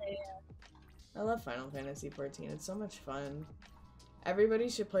sweet. I love Final Fantasy XIV, it's so much fun. Everybody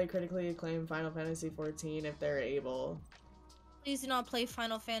should play critically acclaimed Final Fantasy XIV if they're able. Please do not play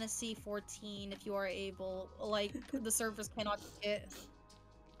Final Fantasy XIV if you are able. Like, the servers cannot get.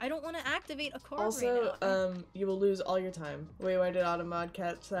 I don't want to activate a card Also, right now. you will lose all your time. Wait, why did Automod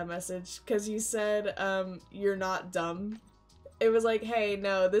catch that message? Because you said, you're not dumb. It was like, hey,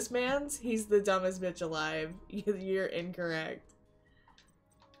 no, this man's, he's the dumbest bitch alive. You're incorrect.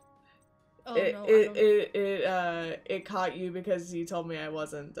 Oh no, I don't. It caught you because you told me I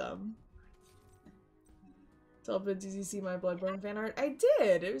wasn't dumb. Tulpa, did you see my Bloodborne fan art? I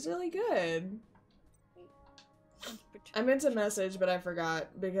did! It was really good. I meant to message, but I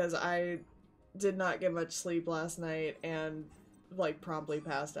forgot because I did not get much sleep last night and, like, promptly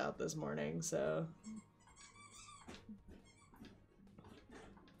passed out this morning, so...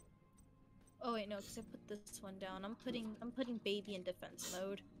 Oh wait, no, because I put this one down. I'm putting baby in defense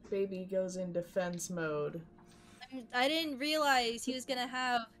mode. Baby goes in defense mode. I didn't realize he was gonna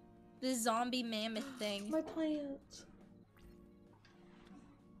have this zombie mammoth thing. My plants.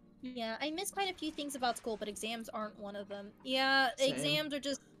 Yeah, I miss quite a few things about school, but exams aren't one of them. Yeah, Same. exams are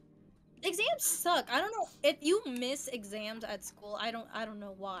just... Exams suck. I don't know if you miss exams at school. I don't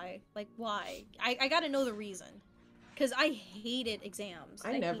know why. Like, why? I gotta know the reason. Because I hated exams.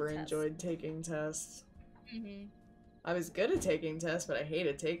 I never enjoyed taking tests. Mm-hmm. I was good at taking tests, but I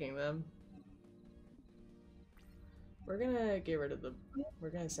hated taking them. We're gonna get rid of the... We're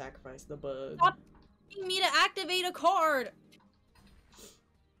gonna sacrifice the bug. Stop asking me to activate a card!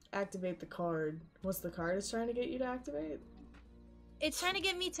 Activate the card. What's the card it's trying to get you to activate? It's trying to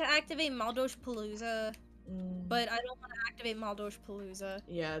get me to activate Maldosh Palooza, but I don't want to activate Maldosh Palooza.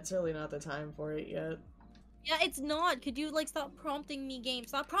 Yeah, it's really not the time for it yet. Yeah, it's not. Could you, like, stop prompting me, game?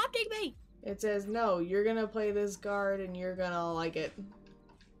 Stop prompting me! It says, no, you're gonna play this card and you're gonna like it.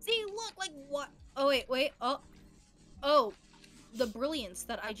 See, look, like, what? Oh, wait, oh, the brilliance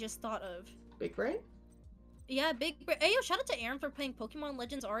that I just thought of. Big brain? Yeah, hey, yo, shout out to Aaron for playing Pokemon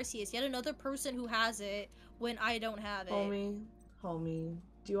Legends Arceus. Yet another person who has it when I don't have it. Homie,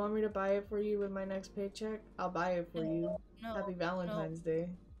 do you want me to buy it for you with my next paycheck? I'll buy it for you. No, Happy Valentine's Day.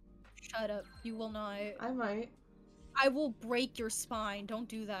 Shut up. You will not. I might. I will break your spine. Don't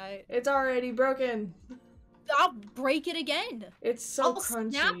do that. It's already broken. I'll break it again. It's so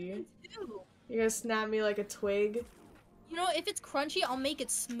crunchy. Snap it too. You're gonna snap me like a twig? You know, if it's crunchy, I'll make it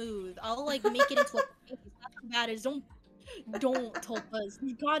smooth. I'll, like, make it into a paste. That's how bad it is. Don't, Tulpas.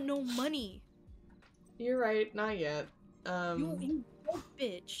 You got no money. You're right, not yet. You broke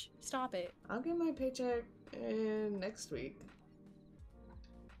bitch. Stop it. I'll get my paycheck next week.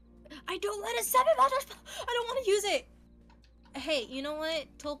 I don't want to $7. I don't want to use it. Hey, you know what,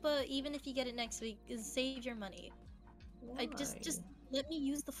 Tulpa? Even if you get it next week, save your money. Why? Just let me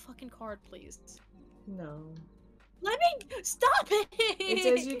use the fucking card, please. No. Let me stop it. It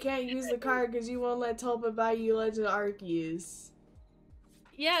says you can't use the card because you won't let Tulpa buy you Legend Arceus.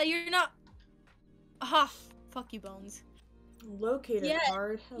 Yeah, you're not. Aha! Fuck you, Bones. Locator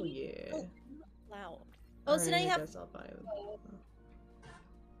card? Hell yeah. Loud. Oh, so now you have. I guess I'll buy them.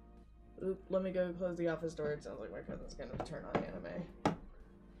 Oop, let me go close the office door. It sounds like my cousin's gonna turn on anime.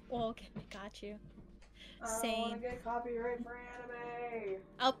 Oh, okay, got you. I don't want to get copyright for anime.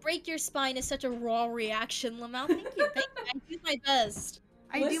 I'll break your spine is such a raw reaction, Lamau. Thank you. I do my best.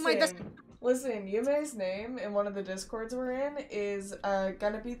 I do my best. Listen, Yume's name in one of the discords we're in is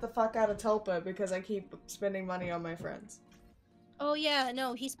gonna beat the fuck out of Tulpa because I keep spending money on my friends. Oh yeah,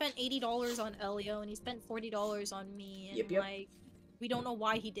 no, he spent $80 on Elio and he spent $40 on me, and like, we don't know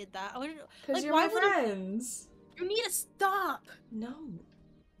why he did that. Because you're my friends. You need to stop. No.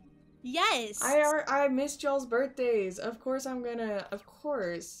 Yes. I missed y'all's birthdays. Of course I'm gonna. Of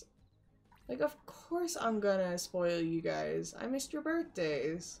course I'm gonna spoil you guys. I missed your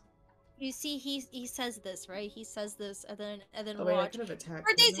birthdays. You see, he says this, right? He says this, and then oh, wait, watch. I could have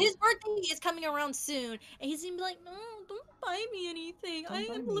attacked His birthday is coming around soon, and he's gonna be like, "No, don't buy me anything. I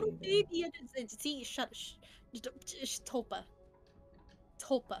am a little baby." And see, Tulpa.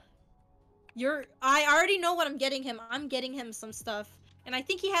 I already know what I'm getting him. I'm getting him some stuff, and I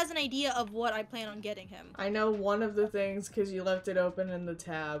think he has an idea of what I plan on getting him. I know one of the things because you left it open in the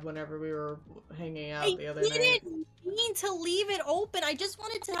tab whenever we were hanging out the other night. I didn't mean to leave it open. I just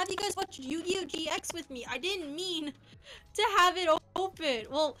wanted to have you guys watch Yu-Gi-Oh! GX with me. I didn't mean to have it open.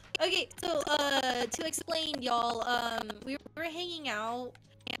 Well, okay, so, to explain, y'all, we were hanging out,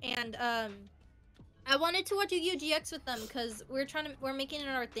 and, I wanted to watch Yu-Gi-Oh! GX with them, because we're making it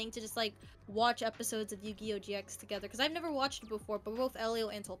our thing to just, like, watch episodes of Yu-Gi-Oh! GX together, because I've never watched it before, but both Elio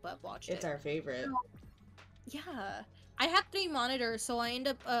and Tulpa have watched it. It's our favorite. Yeah. I have 3 monitors, so I end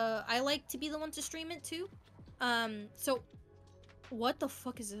up, I like to be the one to stream it, too. So, what the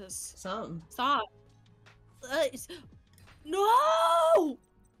fuck is this? Something. Stop. No!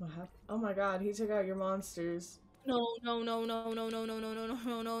 What happened? Oh my god, he took out your monsters. No, no, no, no, no, no, no, no, no,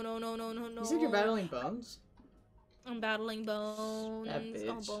 no, no, no, no, no, no, You said you're no. battling bones? I'm battling That bones. Oh,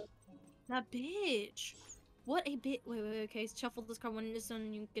 bitch. bones. That bitch. What a bit. Wait, wait, okay. Shuffle this card when it is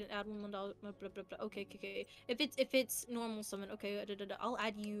done. You can add $1. Blah, blah, blah, blah. Okay, okay, okay. If it's normal summon, okay. I'll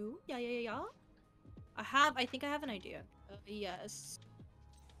add you. Yeah, yeah, yeah, yeah. I think I have an idea. Yes.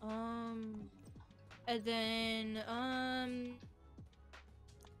 And then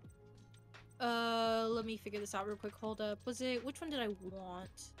let me figure this out real quick. Hold up. Which one did I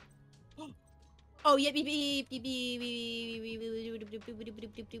want? Oh yeah, beep beep beep beep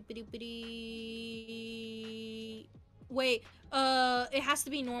beep. Wait, it has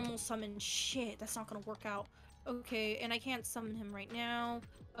to be normal summon. Shit, that's not gonna work out. Okay, and I can't summon him right now.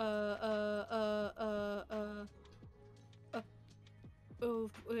 Uh, uh, uh, uh, uh, uh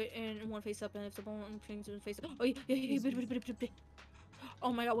oh, and one face up, and if the bone brings one face up. Oh yeah, yeah, yeah, yeah.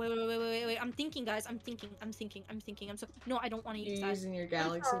 Oh my god, wait. I'm thinking, guys. I'm so. No, I don't want to You use that. using your I'm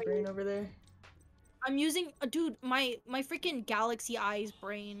galaxy sorry. brain over there? I'm using, dude, my freaking Galaxy Eyes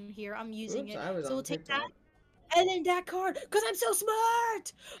brain here. I'm using Oops, it. I was So on we'll take that TikTok. and then that card, cause I'm so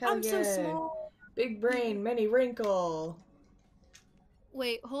smart. Hell I'm so yeah. smart. Big brain, many wrinkle.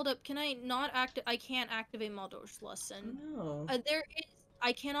 Wait, hold up. Can I not I can't activate Maldor's lesson. Oh, There is.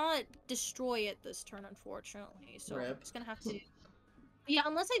 I cannot destroy it this turn, unfortunately. So I'm rip. just gonna have to. Yeah,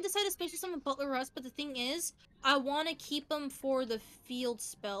 unless I decide to special summon Butler Rust, but the thing is, I want to keep them for the field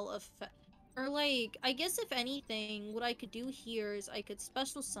spell effect. Or like, I guess if anything, what I could do here is I could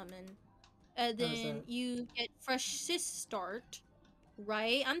special summon, and How's then that? you get fresh sis start,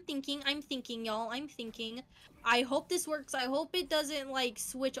 right? I'm thinking, y'all, I'm thinking. I hope this works. I hope it doesn't, like,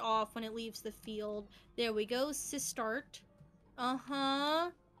 switch off when it leaves the field. There we go, sis start. Uh-huh.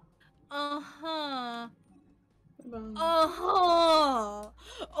 Uh-huh. Bones. Uh-huh.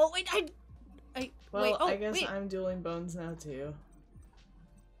 Oh, wait, wait, Well, I oh, guess wait. I'm dueling bones now too.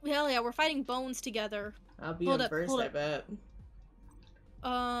 Hell yeah, we're fighting bones together. I'll be Hold in up, first, hold I up. bet.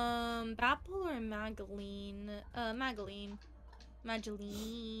 Bapple or Magaline? Magaline.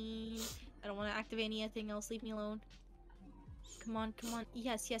 Magaline. I don't want to activate anything else. Leave me alone. Come on, come on.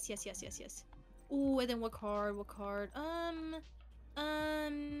 Yes, yes, yes, yes, yes, yes. Ooh, and then what card? What card? I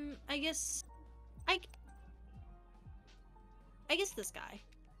guess, I, I guess this guy.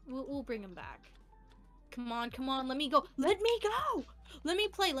 We'll bring him back. Come on, let me go. Let me go! Let me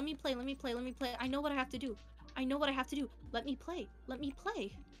play, let me play, let me play, let me play. I know what I have to do. I know what I have to do. Let me play. Let me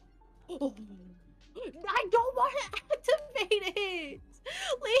play. Oh. I don't want to activate it!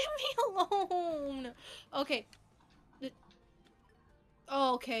 Leave me alone! Okay.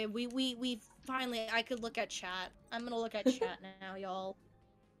 Oh, okay, we finally, I could look at chat. I'm gonna look at chat now, y'all.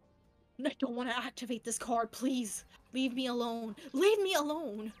 I don't want to activate this card, please! Leave me alone! Leave me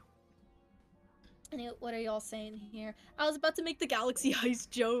alone! What are y'all saying here? I was about to make the Galaxy Heist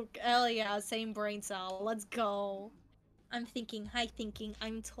joke. Hell yeah, same brain cell. Let's go. I'm thinking, hi thinking.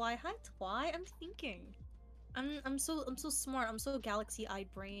 I'm Twy. Hi Twy. I'm thinking. I'm so smart. I'm so galaxy-eyed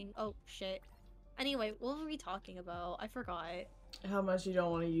brain. Oh shit. Anyway, what were we talking about? I forgot. How much you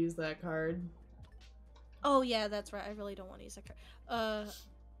don't want to use that card? Oh yeah, that's right. I really don't want to use that card.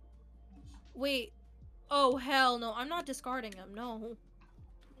 Wait. Oh hell no. I'm not discarding him. No.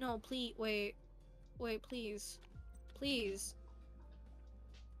 No, please. Wait. Wait, please. Please.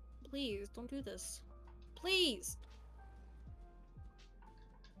 Please, don't do this. Please.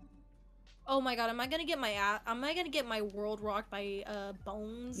 Oh my god, am I gonna get my world rocked by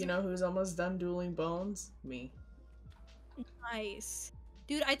bones? You know who's almost done dueling bones? Me. Nice.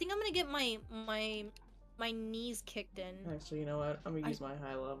 Dude, I think I'm gonna get my knees kicked in. Actually, you know what? I'm gonna I use my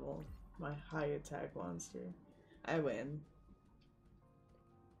high level, my high attack monster. I win.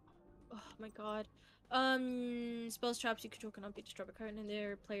 Oh my god. Spells traps you control cannot be destroyed by card in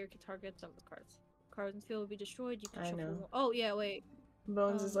there. Player can target some of the cards. Cards in the field will be destroyed. You can I shuffle. know. Oh yeah, wait.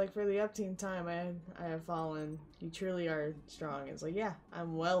 Bones is like, for the upteam time, I have fallen. You truly are strong. It's like, yeah,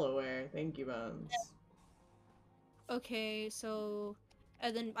 I'm well aware. Thank you, Bones. Okay, so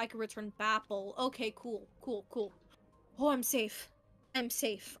and then I can return Bapple. Okay, cool, cool, cool. Oh, I'm safe. I'm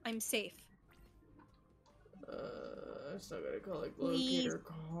safe. I'm safe. I'm still gonna collect Please. locator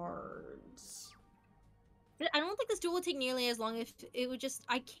cards. I don't think this duel would take nearly as long if it would just.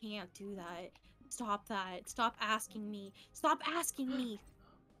 I can't do that. Stop that. Stop asking me. Stop asking me.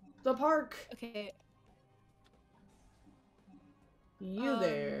 The park! Okay. You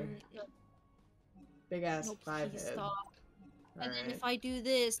there. No, Big ass no, 5 please head. stop. And then Alright. if I do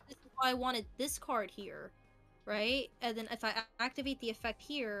this is why I wanted this card here, right? And then if I activate the effect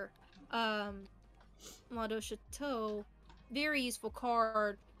here, Mado Chateau, very useful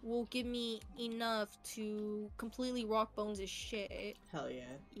card. will give me enough to completely rock Bones' shit. Hell yeah.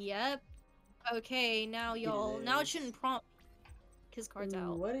 Yep. Okay, now y'all. Now it shouldn't prompt his cards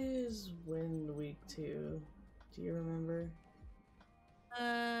out. What is Wind Week 2? Do you remember?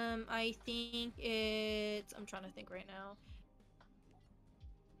 I think it's. I'm trying to think right now.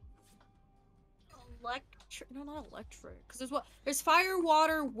 Electric? No, not electric. Because there's what? There's fire,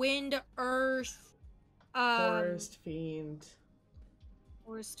 water, wind, earth. Forest Fiend.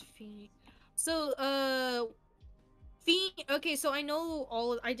 Forest fiend. So, fiend. Okay, so I know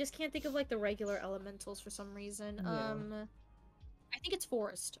all. I just can't think of like the regular elementals for some reason. Yeah. I think it's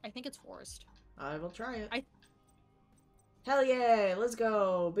forest. I think it's forest. I will try it. Hell yeah! Let's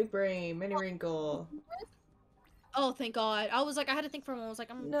go! Big brain, mini wrinkle. Oh, thank God. I was like, I had to think for a moment. I was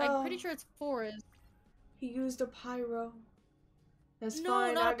like, I'm pretty sure it's forest. He used a pyro. That's No,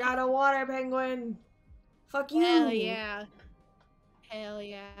 fine. not I got a water penguin. Fuck you. Hell yeah. Hell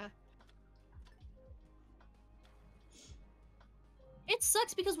yeah. It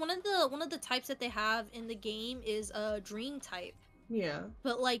sucks because one of the types that they have in the game is a dream type. Yeah.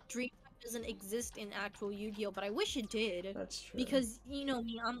 But like dream type doesn't exist in actual Yu-Gi-Oh, but I wish it did. That's true. Because you know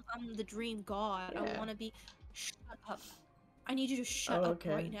me, I'm the dream god. Yeah. I want to be. Shut up. I need you to shut up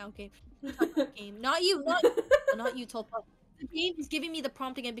right now, game. Game. Not you, not you, Tulpa. The game is giving me the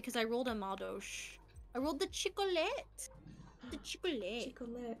prompt again because I rolled a Maldosh. I rolled the Chicolette. The Chicolette.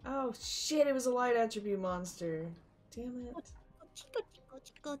 Chicolette. Oh shit, it was a light attribute monster. Damn it.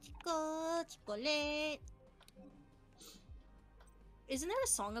 Chicolette. Isn't there a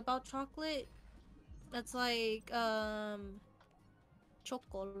song about chocolate? That's like,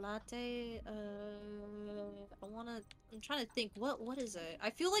 chocolate, I'm trying to think, what is it? I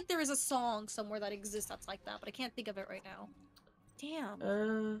feel like there is a song somewhere that exists that's like that, but I can't think of it right now. Damn.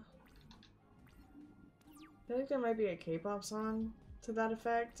 I feel like there might be a K-pop song to that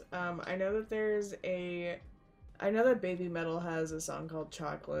effect. I know that there's I know that Baby Metal has a song called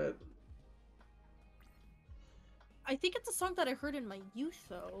Chocolate. I think it's a song that I heard in my youth,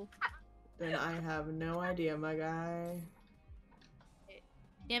 though. Then I have no idea, my guy.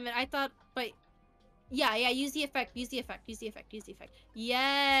 Damn it, I thought, but... Yeah, use the effect, use the effect.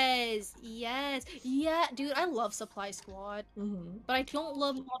 Yes! Yeah, dude, I love Supply Squad. But I don't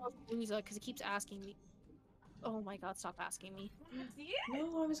love Monofusa because it keeps asking me. Oh my god, stop asking me.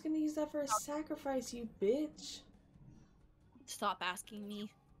 No, I was gonna use that for a sacrifice, you bitch. Stop asking me.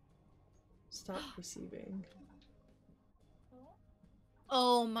 Stop receiving.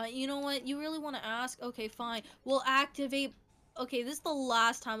 Oh my, you know what? You really want to ask? Okay, fine. We'll activate... Okay, this is the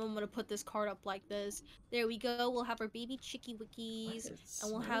last time I'm gonna put this card up like this. There we go. We'll have our baby Chicky Wickies.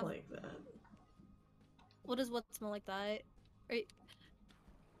 And we'll have... like that? What does what smell like that?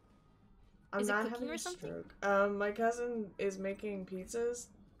 I'm Is it not cooking having or a something? stroke. My cousin is making pizzas.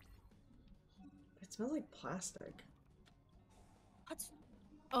 It smells like plastic. What?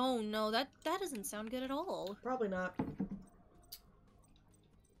 Oh no, that doesn't sound good at all. Probably not.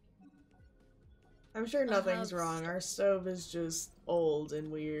 I'm sure nothing's wrong. Our stove is just old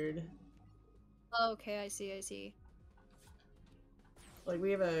and weird. Okay, I see. Like,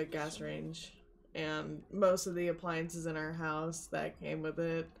 we have a gas range, and most of the appliances in our house that came with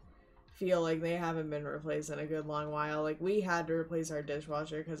it feel like they haven't been replaced in a good long while. Like, we had to replace our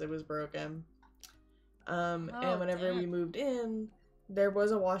dishwasher because it was broken. And whenever we moved in, there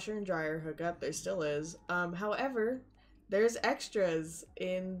was a washer and dryer hookup. There still is. However, there's extras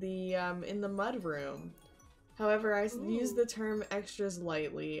in the mud room. However, I use the term extras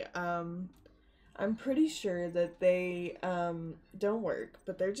lightly. I'm pretty sure that they don't work,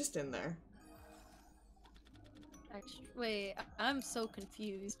 but they're just in there. Wait, I'm so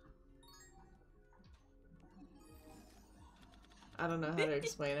confused. I don't know how to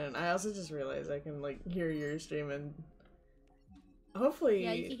explain it. I also just realized I can like hear your stream and hopefully.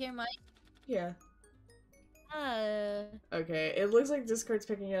 Yeah, you can hear mine. Yeah. Okay, it looks like Discord's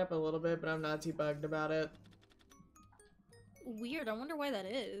picking it up a little bit, but I'm not too bugged about it. Weird, I wonder why that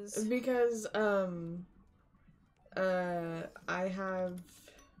is. Because, I have...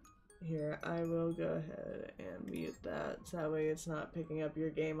 Here, I will go ahead and mute that, so that way it's not picking up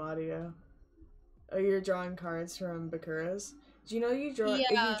your game audio. Oh, you're drawing cards from Bakuras? Do you know if you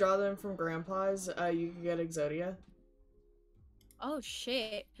draw them from Grandpa's, you can get Exodia? Oh,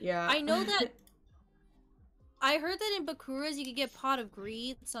 shit. Yeah. I know that... I heard that in Bakuras you could get Pot of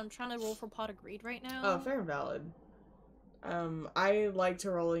Greed, so I'm trying to roll for Pot of Greed right now. Oh, fair and valid. I like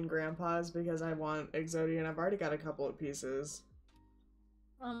to roll in Grandpa's because I want Exodia, and I've already got a couple of pieces.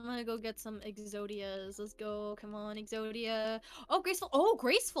 I'm gonna go get some Exodias. Let's go. Come on, Exodia. Oh, Graceful. Oh,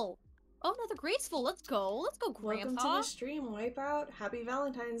 Graceful! Oh, another graceful. Let's go. Let's go, Welcome to Grandpa. the stream, Wipeout. Happy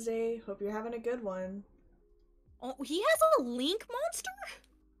Valentine's Day. Hope you're having a good one. Oh, he has a link monster?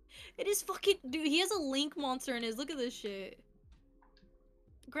 It is fucking... Dude, he has a link monster in his... Look at this shit.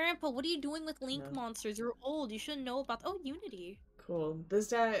 Grandpa, what are you doing with link No. monsters? You're old. You should know about... Oh, Unity. Cool. This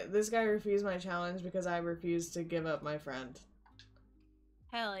guy refused my challenge because I refused to give up my friend.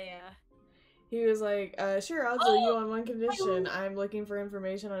 Hell yeah. He was like, sure, I'll duel you on one condition. I'm looking for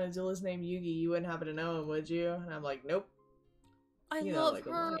information on a duelist named Yugi. You wouldn't happen to know him, would you? And I'm like, nope. I You love like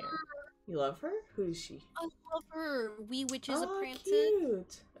her. You love her? Who is she? I love her. Wee Witch's apprentice.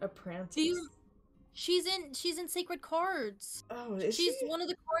 Cute. Apprentice. She's in Sacred Cards. Oh, is she's she? one of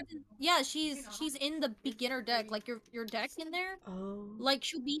the cards. Yeah, she's in the beginner deck, like your deck in there. Oh. Like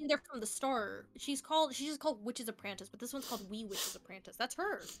she'll be in there from the start. She's just called Witch's Apprentice, but this one's called Wee Witch's Apprentice. That's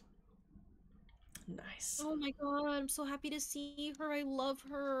her. Nice. Oh my god, I'm so happy to see her. I love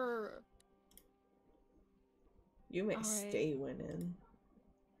her. You may stay winning.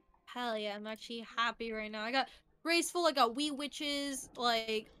 Hell yeah, I'm actually happy right now. I got Graceful, I got Wee Witches,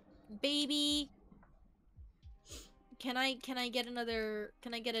 like Baby. Can I get an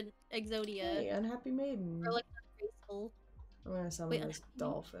Exodia? Hey, Unhappy Maiden. Or like Graceful. I'm gonna summon this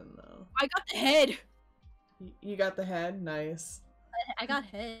dolphin though. I got the head! You got the head? Nice. I got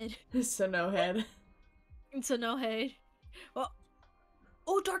head. So no head. So no head. Well,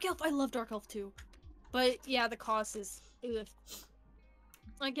 oh, Dark Elf! I love Dark Elf too. But yeah, the cost is... Ugh.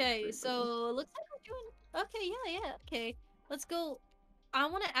 Okay, so it looks like we're doing... Okay, yeah, okay. Let's go... I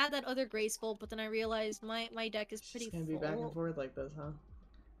want to add that other Graceful, but then I realized my deck is pretty full. It's gonna be back and forth like this, huh?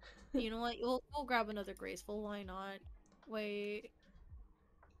 You know what? We'll grab another Graceful, why not? Wait...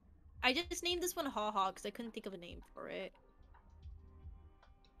 I just named this one Haha because I couldn't think of a name for it.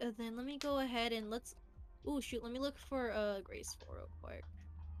 And then let me go ahead and let's... Ooh, shoot, let me look for Graceful real quick.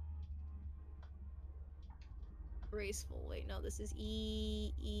 Graceful. Wait, no, this is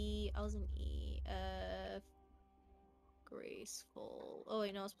I was in E. F. Graceful. Oh,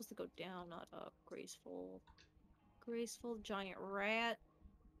 wait, no, I was supposed to go down, not up. Graceful. Graceful giant rat.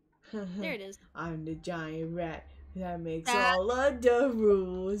 There it is. I'm the giant rat that makes all of the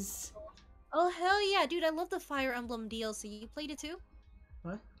rules. Oh, hell yeah, dude, I love the Fire Emblem DLC. You played it too?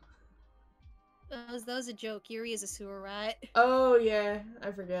 What? That was a joke. Yuri is a sewer rat. Oh, yeah,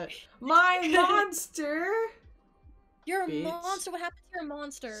 I forget. My monster! You're a monster. What happened to your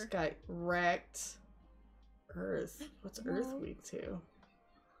monster? Just got wrecked. Earth. What's Earth weak to?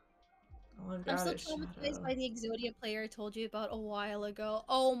 Oh, I'm still traumatized by the Exodia player I told you about a while ago.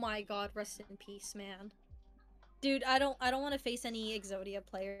 Oh my god, rest in peace, man. Dude, I don't want to face any Exodia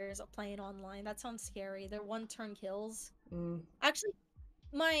players playing online. That sounds scary. They're one-turn kills. Actually,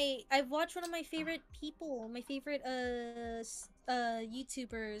 I've watched one of my favorite people, my favorite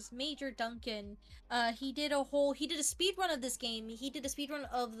YouTubers, Major Duncan. He did a speed run of this game. He did a speed run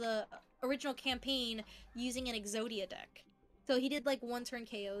of the original campaign using an Exodia deck. So he did like one-turn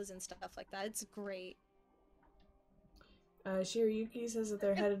KOs and stuff like that. It's great. Shirayuki says that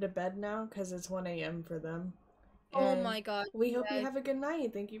they're headed to bed now because it's 1 a.m. for them. And oh my god. We hope you have a good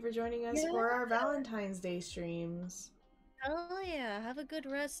night. Thank you for joining us for our Valentine's Day streams. Oh yeah, have a good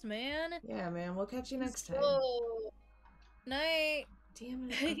rest, man. Yeah, man, we'll catch you next time. Night. Damn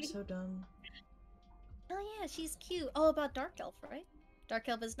it, I'm so dumb. Oh yeah, she's cute. Oh, about Dark Elf, right? Dark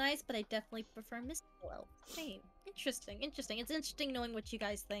Elf is nice, but I definitely prefer Mystical Elf. Same. Interesting. It's interesting knowing what you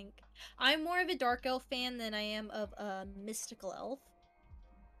guys think. I'm more of a Dark Elf fan than I am of Mystical Elf.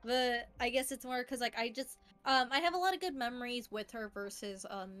 But I guess it's more because like I have a lot of good memories with her versus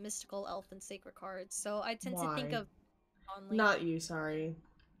Mystical Elf and Sacred Cards. So I tend to think of Not you, sorry.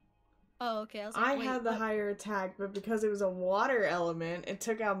 Oh, okay. I had the higher attack, but because it was a water element, it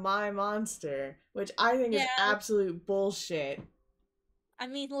took out my monster, which I think is absolute bullshit. I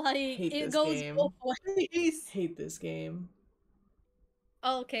mean, like, it goes both ways. Hate this game.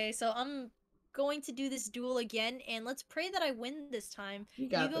 Okay, so I'm going to do this duel again, and let's pray that I win this time. You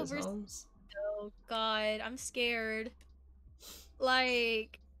got this, Holmes. Oh, God, I'm scared.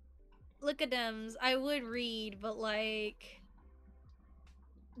 Like, look at them. I would read, but, like...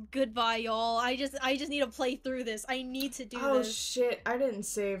 Goodbye, y'all. I just need to play through this. I need to do this. Oh, shit. I didn't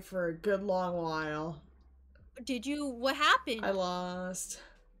save for a good long while. Did you? What happened? I lost.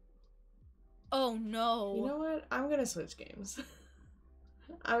 Oh no. You know what? I'm gonna switch games.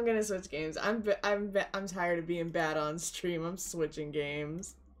 I'm tired of being bad on stream. I'm switching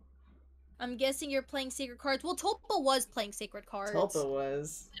games. I'm guessing you're playing Sacred Cards. Well, Tulpa was playing Sacred Cards. Tulpa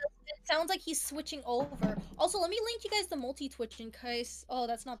was. It sounds like he's switching over. Also, let me link you guys the multi-twitch in case... Oh,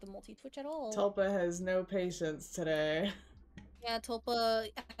 that's not the multi-twitch at all. Tulpa has no patience today. Yeah, Tulpa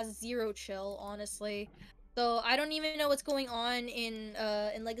has zero chill, honestly. So I don't even know what's going on in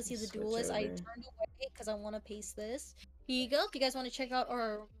Legacy of the Switch Duelist. I over. turned away because I want to paste this. Here you go. If you guys want to check out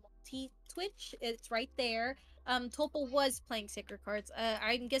our multi Twitch, it's right there. Tulpa was playing Sacred Cards.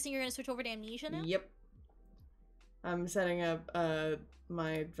 I'm guessing you're gonna switch over to Amnesia now. Yep. I'm setting up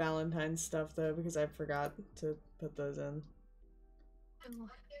my Valentine stuff though because I forgot to put those in. Oh,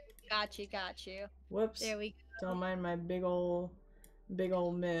 got you, got you. Whoops. There we Don't go. mind my big ol'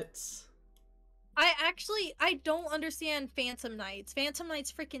 mitts. I don't understand Phantom Knights. Phantom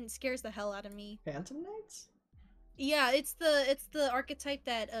Knights freaking scares the hell out of me. Phantom Knights? Yeah, it's the archetype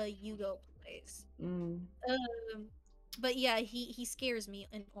that Yugioh plays. Mm. Um, but yeah, he scares me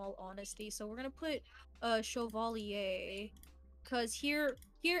in all honesty. So we're gonna put Chevalier, cause here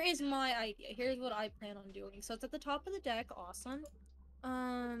is my idea. Here's what I plan on doing. So it's at the top of the deck. Awesome.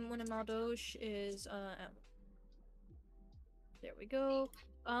 When a Maldosh is there we go.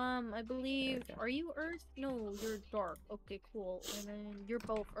 I believe, are you Earth? No, you're Dark. Okay, cool. And then you're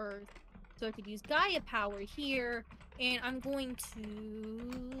both Earth. So I could use Gaia power here, and I'm going to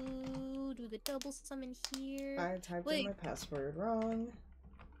do the double summon here. I typed in Wait. my password wrong.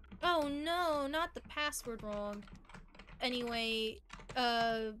 Oh no, not the password wrong. Anyway,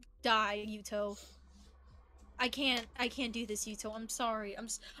 die, Yuto. I can't do this, Yuto. I'm sorry.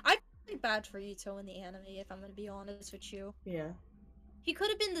 I feel bad for Yuto in the anime, if I'm gonna be honest with you. Yeah. He could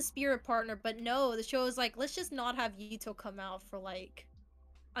have been the spirit partner, but no, the show is like, let's just not have Yuto come out for like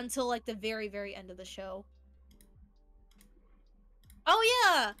until like the very, very end of the show. Oh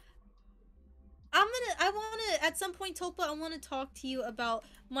yeah! At some point, Topa, I wanna talk to you about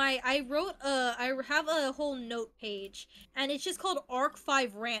I have a whole note page, and it's just called Arc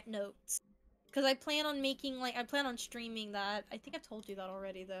 5 Rant Notes. Cause I plan on I plan on streaming that. I think I've told you that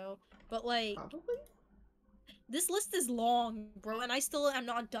already though. But like, Probably? this list is long, bro, and I still am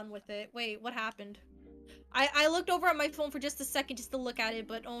not done with it. Wait, what happened? I looked over at my phone for just a second just to look at it,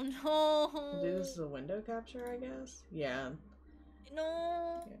 but oh no. Maybe this is a window capture, I guess? Yeah.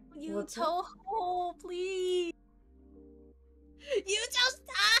 No. Yeah. You What's up? Toho, please. You just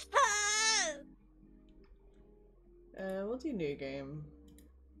stop. We'll do new game.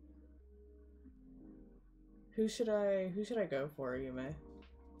 Who should I go for, Yume?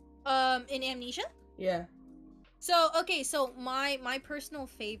 In Amnesia? Yeah. So, okay, so my personal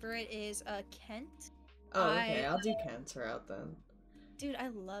favorite is Kent. Oh, okay, I'll do Kent's route then. Dude, I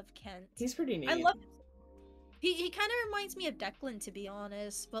love Kent. He's pretty neat. I love him. He kind of reminds me of Declan, to be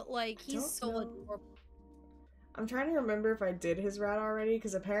honest, but like he's so adorable. I'm trying to remember if I did his route already,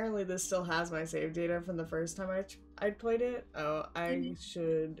 because apparently this still has my save data from the first time I played it. Oh, I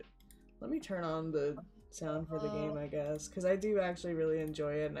should. Let me turn on the sound for the game, I guess, because I do actually really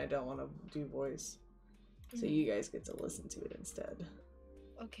enjoy it, and I don't want to do voice, so you guys get to listen to it instead.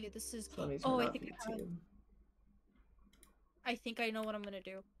 Okay, this is. So let me turn off YouTube. I think I know what I'm gonna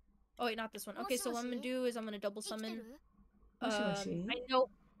do. Oh wait, not this one. Okay, so what I'm gonna do is I'm gonna double summon.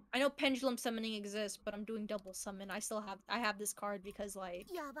 I know pendulum summoning exists, but I'm doing double summon. I have this card because like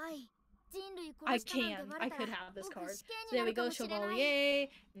I could have this card. So there we go, Chevalier.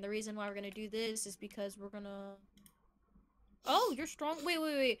 And the reason why we're gonna do this is because we're gonna. Oh, you're strong.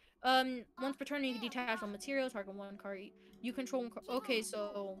 Wait. Once per turn, you can detach one material, target one card. You control one card. Okay,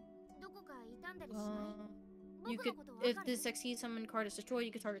 so. You could, if this exceeds summon card is destroyed,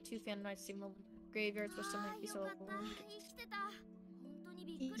 you could target 2 Phantom Knights, signal graveyards for summon piece of.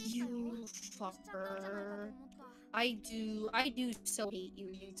 You fucker. I do so hate you,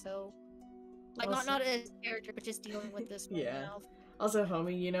 Yuto. Like, also, not as a character, but just dealing with this one now. Also,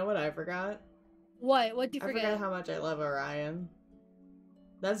 homie, you know what I forgot? What? What'd you forget? I forgot how much I love Orion.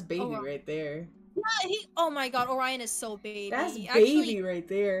 That's baby right there. Yeah, oh my god, Orion is so baby. That's baby right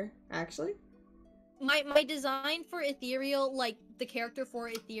there, actually. My design for Ethereal, like, the character for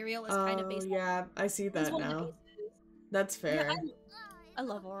Ethereal is kind of based on... yeah, I see that now. That's fair. Yeah, I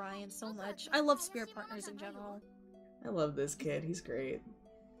love Orion so much. I love spirit partners in general. I love this kid. He's great.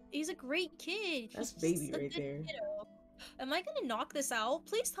 He's a great kid. That's baby right there. Kiddo. Am I gonna knock this out?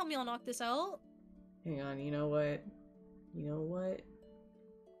 Please tell me I'll knock this out. Hang on, you know what?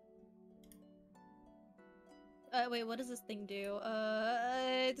 Wait, what does this thing do?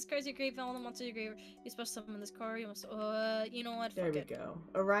 Discards your grave, all the monsters in your grave. You're supposed to summon this card. You must, you know what? There we go.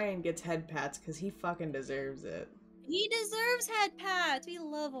 Orion gets head pats because he fucking deserves it. He deserves head pats! We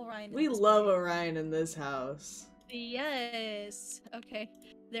love Orion. We love Orion in this house. Yes. Okay,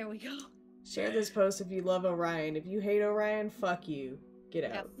 there we go. Share this post if you love Orion. If you hate Orion, fuck you. Get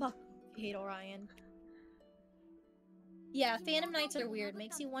out. Yeah, fuck. You hate Orion. Yeah, Phantom Knights are weird.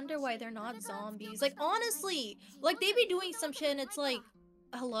 Makes you wonder why they're not zombies. Like, honestly, like, they be doing some shit and it's like,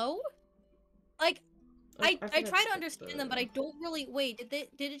 hello? Like, Oh, I I forgot try to to put understand them, but the... I don't really. Wait, did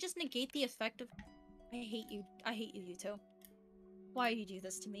it just negate the effect of? I hate you. I hate you, Yuto. Why do you do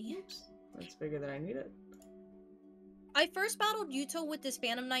this to me? Oops. That's bigger than I need it. I first battled Yuto with this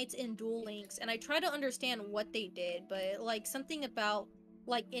Phantom Knights in Duel Links, and I tried to understand what they did, but like something about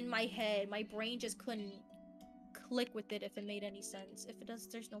like in my head, my brain just couldn't click with it if it made any sense. If it does,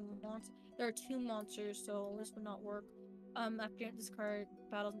 there's no monster. There are 2 monsters, so this would not work. After this card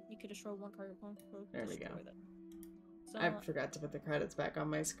battles, you could destroy 1 card. There we go. That. So I forgot to put the credits back on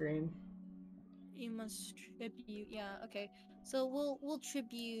my screen. you must tribute. Yeah, okay. So we'll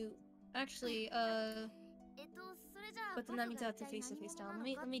tribute. Actually, but then that means I have to face to face down.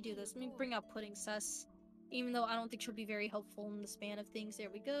 Let me do this. Let me bring out Pudding Sus. Even though I don't think she'll be very helpful in the span of things. There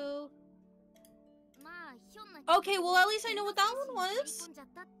we go. Okay, well at least I know what that one was.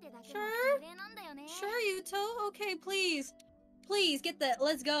 Sure. Sure, Yuto. Okay, please. Please, get that.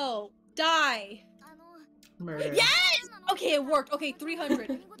 Let's go. Die. Murder. Yes! Okay, it worked. Okay,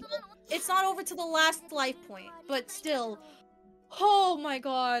 300. It's not over to the last life point, but still. Oh my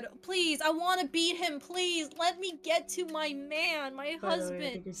god. Please, I want to beat him. Please, let me get to my man, my By the husband. way,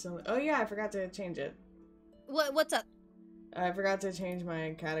 I think you're still... Oh yeah, I forgot to change it. What's up? I forgot to change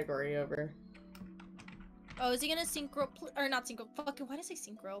my category over. Oh, is he gonna synchro? Or not synchro. Fucking, why did I say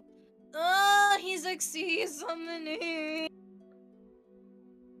synchro? He's XC summoning.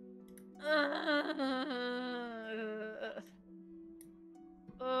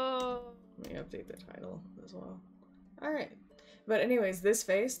 Oh. Let me update the title as well. Alright. But anyways, this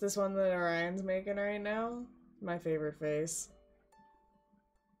face, this one that Orion's making right now, my favorite face.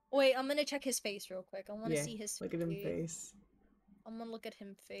 Wait, I'm gonna check his face real quick. I want to see his face. Look at him face. I'm gonna look at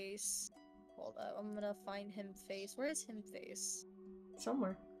him face. Hold up, I'm gonna find him face. Where is him face?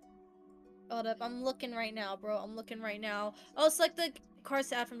 Somewhere. Hold up, I'm looking right now, bro. I'm looking right now. Oh, select the cards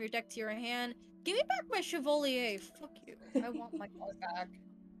to add from your deck to your hand. Give me back my Chevalier. Fuck you. I want my card back.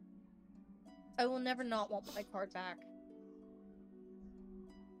 I will never not want my card back.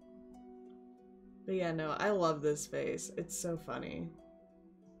 But yeah, no, I love this face. It's so funny.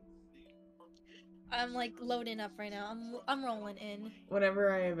 I'm like loading up right now. I'm rolling in.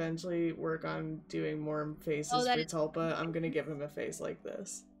 Whenever I eventually work on doing more faces for Tulpa, I'm gonna give him a face like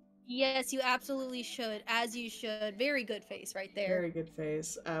this. Yes, you absolutely should, as you should. Very good face right there. Very good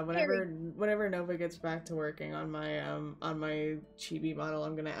face. Whenever Nova gets back to working on my chibi model,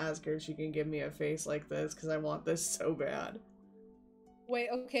 I'm gonna ask her if she can give me a face like this because I want this so bad. Wait,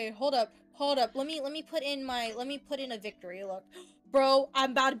 okay, hold up. Let me put in a victory look. Bro,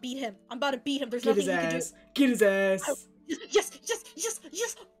 I'm about to beat him. There's nothing you can do. Get his ass.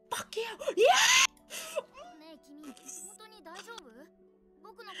 Yes. Fuck you. Yeah.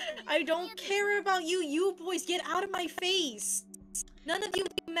 I don't care about you. You boys, get out of my face. None of you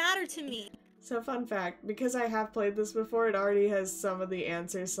matter to me. So fun fact, because I have played this before, it already has some of the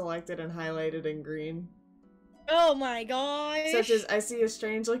answers selected and highlighted in green. Oh my gosh. Such as, I see a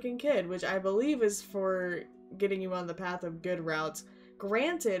strange looking kid, which I believe is for getting you on the path of good routes.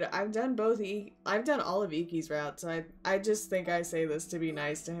 Granted, I've done all of Iki's routes, so I just think I say this to be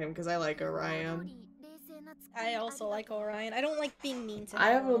nice to him because I like Orion. I also like Orion. I don't like being mean to him.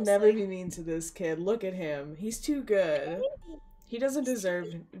 I will never be mean to this kid. Look at him. He's too good. He doesn't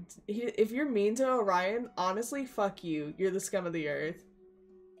deserve... if you're mean to Orion, honestly, fuck you. You're the scum of the earth.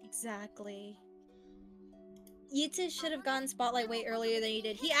 Exactly. Yuta should have gotten Spotlight way earlier than he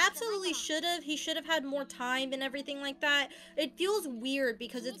did. He absolutely should have. He should have had more time and everything like that. It feels weird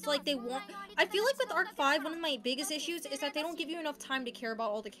because it's like they want... I feel like with Arc 5, one of my biggest issues is that they don't give you enough time to care about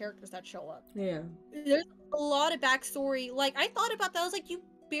all the characters that show up. Yeah. There's a lot of backstory. Like, I thought about that. I was like, you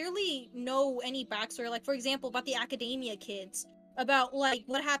barely know any backstory. Like, for example, about the Academia kids. About, like,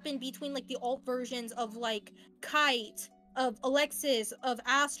 what happened between, like, the alt versions of, like, Kite, of Alexis, of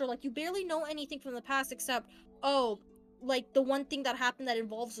Aster. Like, you barely know anything from the past except... oh, like, the one thing that happened that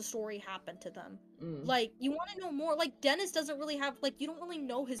involves the story happened to them. Like, you want to know more. Like, Dennis doesn't really have, like, you don't really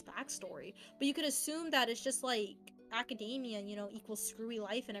know his backstory. But you could assume that it's just, like, academia, you know, equals screwy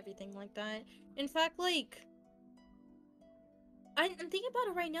life and everything like that. In fact, like, I'm thinking about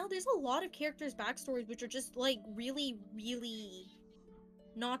it right now, there's a lot of characters' backstories which are just, like, really, really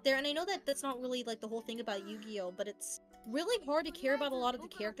not there. And I know that that's not really, like, the whole thing about Yu-Gi-Oh! But it's really hard to care about a lot of the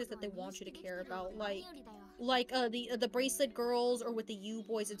characters that they want you to care about. Like the bracelet girls or with the U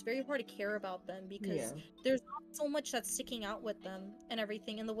boys, it's very hard to care about them because there's not so much that's sticking out with them and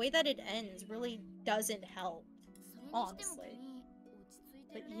everything, and the way that it ends really doesn't help, honestly.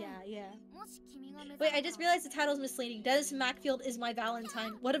 But yeah. Wait, I just realized the title's misleading. Dennis Macfield is my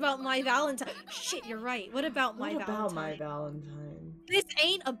Valentine. What about my Valentine? Shit, you're right. What about my What about my Valentine? Valentine? This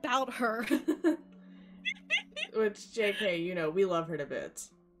ain't about her. Which, JK, you know, we love her to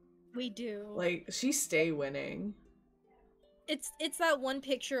bits. We do. Like, she stay winning. It's that one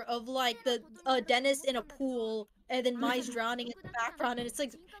picture of like the Dennis in a pool and then Mai's drowning in the background, and it's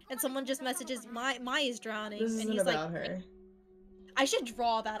like, and someone just messages Mai is drowning, This and isn't he's like, about her. I should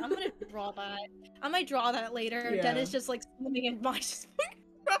draw that. I'm gonna draw that. I might draw that later. Yeah. Dennis just like swimming and Mai just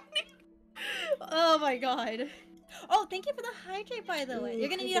drowning. Oh my god. Oh, thank you for the hydrate, by the way. You're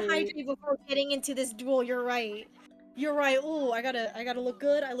gonna need a hydrate before getting into this duel. You're right. You're right. Oh, I gotta look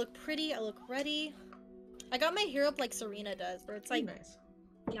good. I look pretty. I look ready. I got my hair up like Serena does, where it's like nice.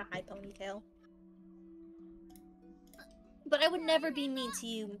 in a high ponytail. But I would never be mean to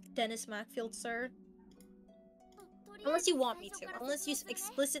you, Dennis Macfield, sir. Unless you want me to. Unless you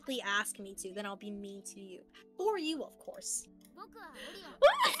explicitly ask me to, then I'll be mean to you. For you, of course.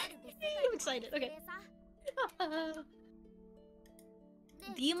 I'm excited. Okay.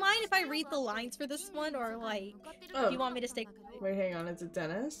 Do you mind if I read the lines for this one, or like, do you want me to stay quiet? Wait, hang on. Is it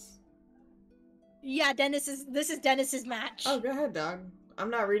Dennis? Yeah, this is Dennis's match. Oh, go ahead, dog. I'm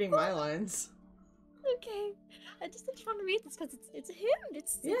not reading my lines. Okay. I just didn't want to read this because it's him.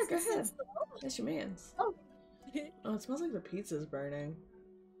 Go ahead. That's your man's. Oh. Oh, it smells like the pizza's burning.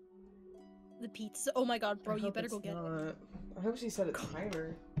 The pizza. Oh my god, bro, you better go get it. I hope she said a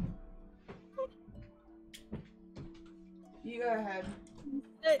timer. You go ahead.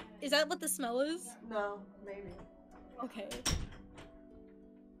 Is that what the smell is? No, maybe. Okay.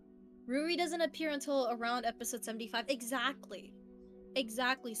 Ruri doesn't appear until around episode 75. Exactly.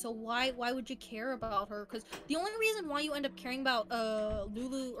 So why would you care about her? Because the only reason why you end up caring about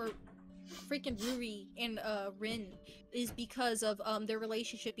Lulu or freaking Ruri and Rin is because of their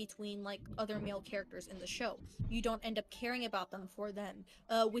relationship between like other male characters in the show. You don't end up caring about them for them.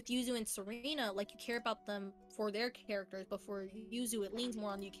 With Yuzu and Serena, like you care about them for their characters, but for Yuzu it leans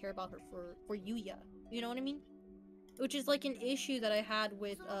more on you care about her for Yuya. You know what I mean? Which is like an issue that I had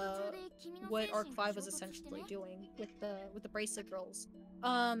with what Arc 5 was essentially doing with the bracelet girls.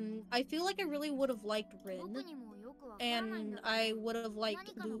 I feel like I really would have liked Rin, and I would have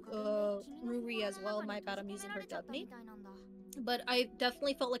liked Ruri as well. My bad, I'm using her dub name. But I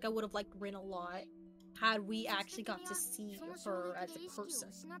definitely felt like I would have liked Rin a lot had we actually got to see her as a person.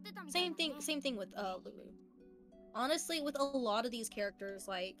 Same thing with Lulu. Honestly, with a lot of these characters,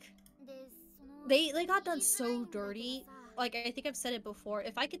 like they got done so dirty. Like, I think I've said it before.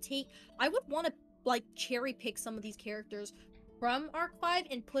 If I could I would want to like cherry pick some of these characters from Arc 5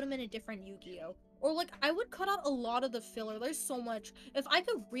 and put them in a different Yu-Gi-Oh! Or like, I would cut out a lot of the filler. There's so much. If I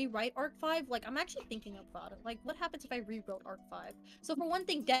could rewrite Arc 5, like, I'm actually thinking about it. Like, what happens if I rewrote Arc 5? So for one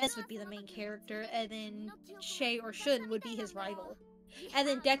thing, Dennis would be the main character, and then Shay or Shun would be his rival. And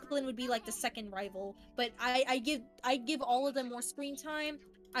then Declan would be like the second rival. But I give all of them more screen time.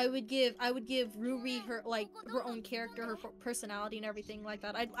 I would give Ruri her own character, her personality and everything like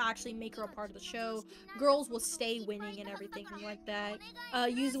that. I'd actually make her a part of the show. Girls will stay winning and everything like that.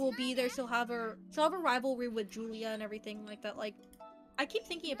 Yuzu will be there. She'll have a rivalry with Julia and everything like that. Like, I keep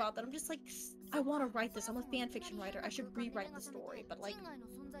thinking about that. I'm just like, I want to write this. I'm a fan fiction writer. I should rewrite the story. But like,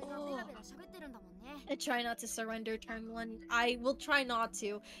 I try not to surrender turn 1. I will try not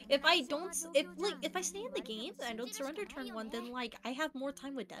to. If I stay in the game and I don't surrender turn 1, then like I have more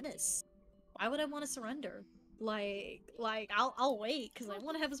time with Dennis. Why would I want to surrender? Like I'll wait because I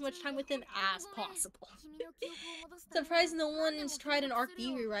want to have as much time with him as possible. Surprised no one's tried an Arc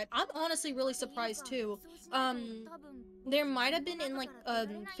B rewrite. I'm honestly really surprised too. There might have been in like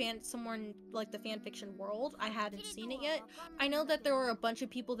somewhere in like the fanfiction world. I hadn't seen it yet. I know that there were a bunch of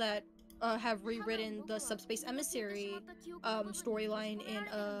people that have rewritten the Subspace Emissary storyline in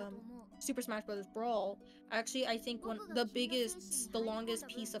Super Smash Bros. Brawl. Actually, I think the longest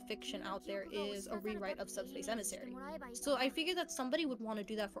piece of fiction out there is a rewrite of Subspace Emissary. So I figured that somebody would want to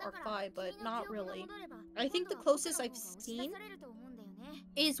do that for Arc 5, but not really. I think the closest I've seen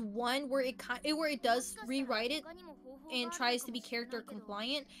is one where it does rewrite it and tries to be character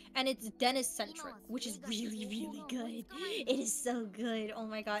compliant, and it's Dennis centric, which is really, really good. It is so good. Oh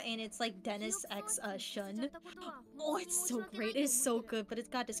my god, and it's like Dennis x Shun. Oh, it's so great. It is so good, but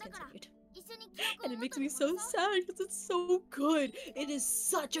it got discontinued. And it makes me so sad because it's so good. It is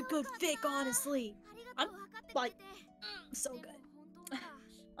such a good fic, honestly. I'm like, so good.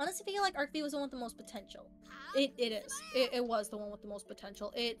 Honestly, I feel like Arc V was the one with the most potential. It was the one with the most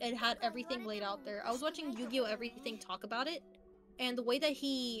potential. It had everything laid out there. I was watching Yu-Gi-Oh! Everything talk about it, and the way that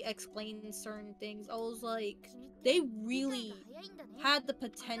he explained certain things, I was like, they really had the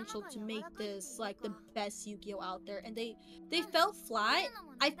potential to make this like the best Yu-Gi-Oh out there, and they fell flat.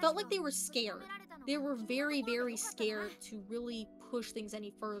 I felt like they were scared. They were very, very scared to really push things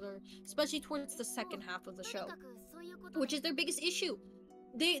any further, especially towards the second half of the show, which is their biggest issue.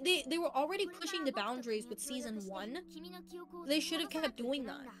 They were already pushing the boundaries with season 1. They should have kept doing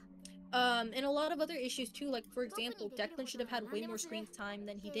that. And a lot of other issues too, like for example, Declan should have had way more screen time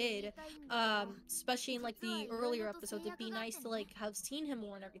than he did, especially in like the earlier episodes. It'd be nice to like have seen him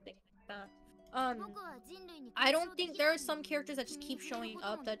more and everything like that. I don't think there are some characters that just keep showing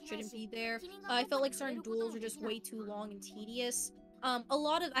up that shouldn't be there. I felt like certain duels were just way too long and tedious. I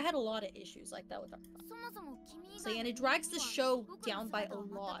had a lot of issues like that with Arc 5. And it drags the show down by a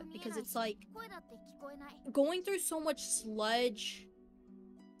lot because it's like going through so much sludge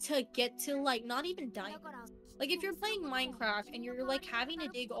to get to like not even diamonds. Like if you're playing Minecraft and you're like having to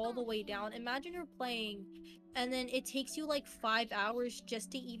dig all the way down, imagine you're playing and then it takes you like 5 hours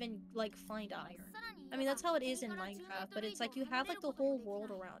just to even like find iron. I mean, that's how it is in Minecraft, but it's like you have like the whole world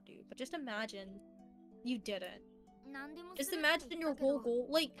around you. But just imagine you didn't. Just imagine your whole goal,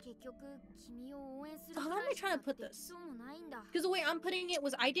 like, how am I trying to put this? Because the way I'm putting it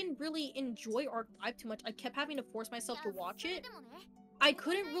was I didn't really enjoy Arc 5 too much. I kept having to force myself to watch it. I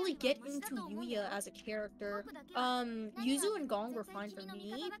couldn't really get into Yuya as a character. Yuzu and Gong were fine for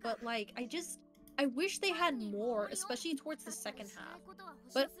me, but like, I wish they had more, especially towards the second half.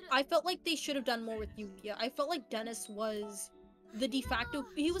 But I felt like they should have done more with Yuya. I felt like Dennis was the de facto,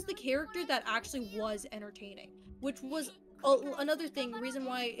 he was the character that actually was entertaining, which was another thing, reason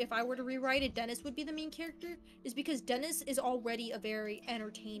why if I were to rewrite it, Dennis would be the main character, is because Dennis is already a very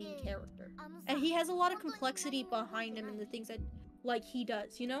entertaining character. And he has a lot of complexity behind him and the things that like he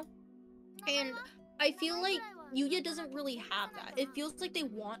does, you know? And I feel like Yuya doesn't really have that. It feels like they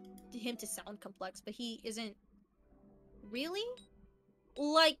want him to sound complex, but he isn't really.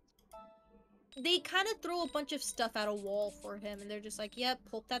 Like, they kind of throw a bunch of stuff at a wall for him, and they're just like, yep,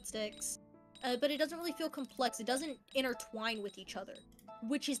 hope that sticks. But it doesn't really feel complex. It doesn't intertwine with each other,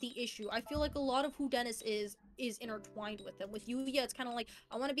 which is the issue. I feel like a lot of who Dennis is intertwined with him. With Yuya, it's kind of like,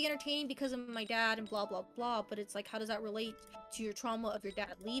 I want to be entertained because of my dad and blah, blah, blah, but it's like, how does that relate to your trauma of your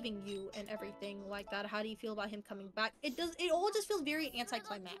dad leaving you and everything like that? How do you feel about him coming back? It all just feels very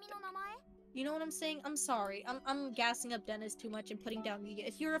anticlimactic. You know what I'm saying? I'm sorry. I'm gassing up Dennis too much and putting down Yuya.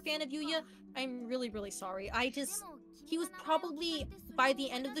 If you're a fan of Yuya, I'm really, really sorry. He was probably, by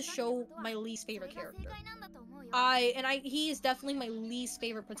the end of the show, my least favorite character. He is definitely my least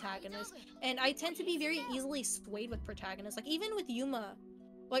favorite protagonist. And I tend to be very easily swayed with protagonists. Like, even with Yuma,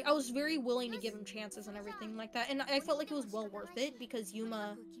 like, I was very willing to give him chances and everything like that. And I felt like it was well worth it because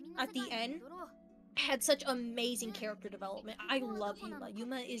Yuma, at the end, had such amazing character development. I love Yuma.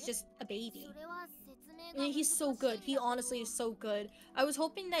 Yuma is just a baby. And he's so good. He honestly is so good. I was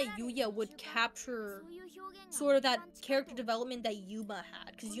hoping that Yuya would capture sort of that character development that Yuma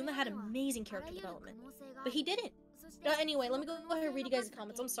had, because Yuma had amazing character development, but he didn't. Anyway, let me go ahead and read you guys'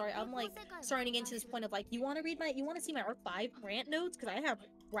 comments. I'm sorry, I'm like starting to get to this point of like, you want to see my Arc 5 rant notes? Because I have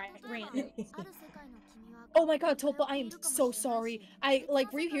rant notes. Oh my god, Topa, I am so sorry.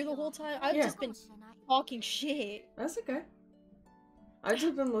 Were you here the whole time? I've just been talking shit. That's okay. I've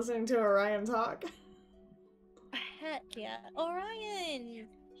just been listening to Orion talk. Heck yeah. Orion!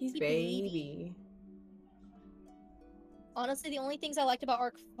 He's baby. Honestly, the only things I liked about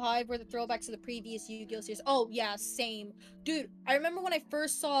Arc 5 were the throwbacks to the previous Yu-Gi-Oh series. Oh, yeah, same. Dude, I remember when I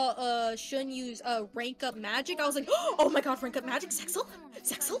first saw Shun use rank up magic, I was like, oh my god, rank up magic, Zexal?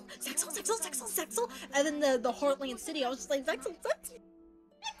 Zexal? Zexal, Zexal, Zexal, Zexal? And then the Heartland City, I was just like, Zexal, Zexal?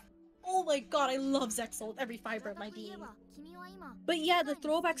 Oh my god, I love Zexal with every fiber of my being. But yeah, the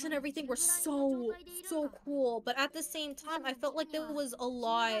throwbacks and everything were so cool. But at the same time, I felt like there was a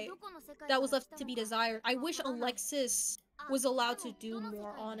lot that was left to be desired. I wish Alexis was allowed to do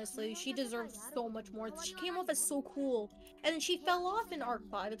more, honestly. She deserves so much more. She came off as so cool. And then she fell off in Arc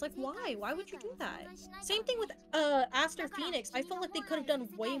 5. It's like, why? Why would you do that? Same thing with Aster Phoenix. I felt like they could have done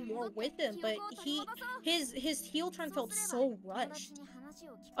way more with him, but his heel turn felt so rushed.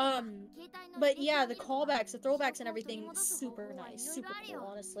 But yeah, the callbacks, the throwbacks and everything, super nice, super cool,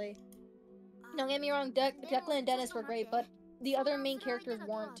 honestly. Don't get me wrong, Declan and Dennis were great, but the other main characters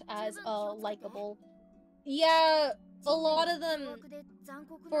weren't as likable. Yeah, a lot of them,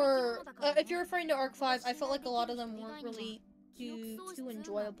 if you're referring to Arc 5, I felt like a lot of them weren't really too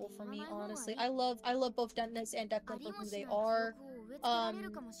enjoyable for me, honestly. I love both Dennis and Declan for who they are.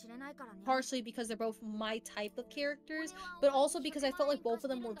 Partially because they're both my type of characters, but also because I felt like both of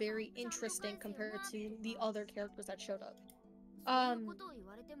them were very interesting compared to the other characters that showed up. Um,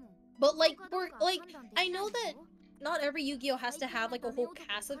 but like, I know that not every Yu-Gi-Oh has to have like a whole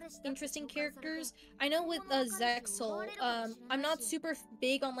cast of interesting characters. I know with Zexal, I'm not super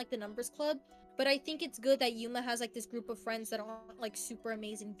big on like the numbers club, but I think it's good that Yuma has like this group of friends that aren't like super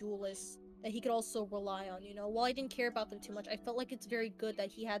amazing duelists that he could also rely on, you know? While I didn't care about them too much, I felt like it's very good that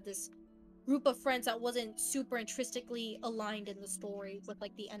he had this group of friends that wasn't super intrinsically aligned in the story with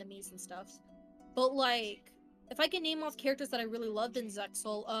like the enemies and stuff. But like, if I can name off characters that I really loved in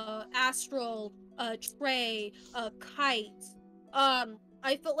Zexal, Astral, Trey, Kite,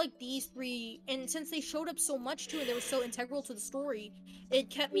 I felt like these three, and since they showed up so much too, and they were so integral to the story,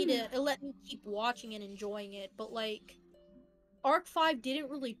 it let me keep watching and enjoying it. But like, Arc 5 didn't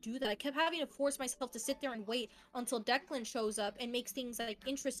really do that. I kept having to force myself to sit there and wait until Declan shows up and makes things like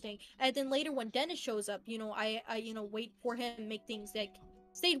interesting. And then later when Dennis shows up, you know, I you know, wait for him, make things like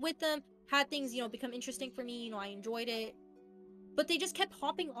stayed with them, had things, you know, become interesting for me, you know, I enjoyed it. But they just kept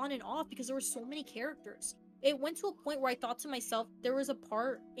hopping on and off because there were so many characters. It went to a point where I thought to myself, there was a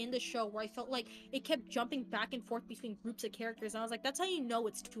part in the show where I felt like it kept jumping back and forth between groups of characters, and I was like, that's how you know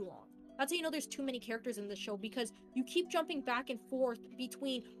it's too long. That's how you know there's too many characters in the show, because you keep jumping back and forth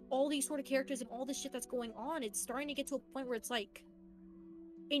between all these sort of characters and all this shit that's going on. It's starting to get to a point where it's like,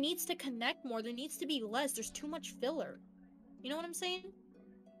 it needs to connect more. There needs to be less. There's too much filler. You know what I'm saying?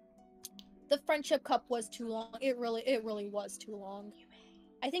 The friendship cup was too long. It really was too long.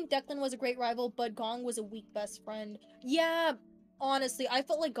 I think Declan was a great rival, but Gong was a weak best friend. Yeah, honestly, I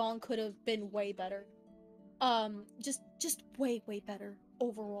felt like Gong could have been way better. Just way better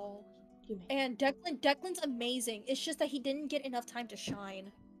overall. And Declan's amazing. It's just that he didn't get enough time to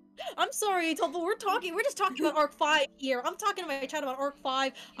shine. I'm sorry, Tom, but we're just talking about Arc 5 here. I'm talking to my chat about Arc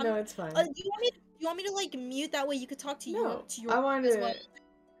 5. No, it's fine. Do you want me to like mute that way you could talk to your I wanted as well?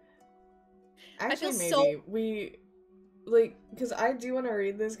 Actually, maybe we like, because I do want to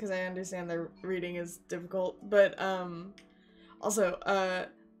read this because I understand the reading is difficult, but also I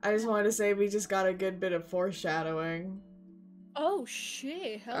just wanted to say we just got a good bit of foreshadowing. Oh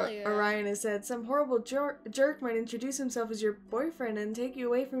shit, hell yeah. Orion has said, some horrible jerk might introduce himself as your boyfriend and take you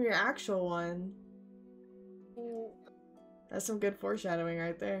away from your actual one. Ooh. That's some good foreshadowing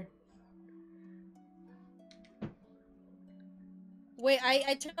right there. Wait,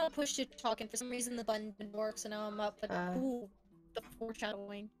 I turned on push to talk, and for some reason the button didn't work, so now I'm up. But ooh, the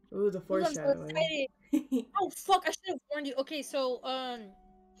foreshadowing. Ooh, the foreshadowing. Ooh, I'm so excited. Oh fuck! I should have warned you. Okay, so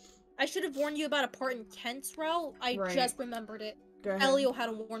I should have warned you about a part in Kent's route. I just remembered it. Go ahead. Elio had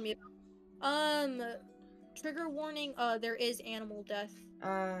to warn me about. Trigger warning. There is animal death.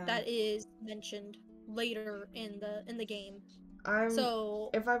 That is mentioned later in the game.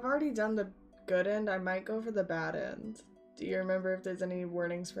 So if I've already done the good end, I might go for the bad end. Do you remember if there's any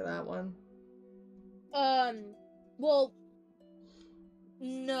warnings for that one? Well,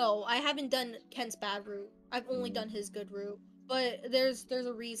 no, I haven't done Kent's bad route. I've only done his good route. But there's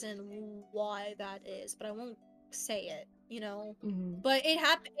a reason why that is, but I won't say it, you know. But it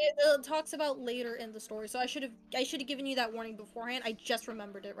happened. It talks about later in the story, so I should have given you that warning beforehand. I just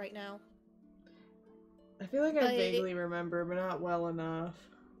remembered it right now. I feel like I vaguely remember, but not well enough.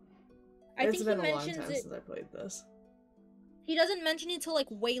 It's been a long time since I played this. He doesn't mention it till like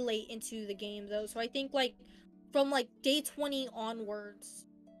way late into the game though, so I think like from like day 20 onwards,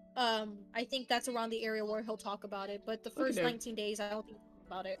 I think that's around the area where he'll talk about it. But the first 19 days, I don't think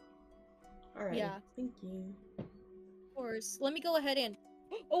about it. Alright, yeah. Thank you. Of course. Let me go ahead and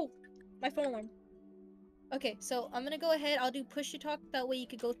oh, my phone alarm. Okay, so I'm gonna go ahead. I'll do push to talk. That way you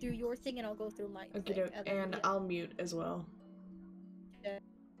could go through your thing and I'll go through my thing. And I'll mute as well. Yeah.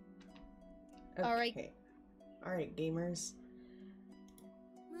 Okay. Alright, gamers.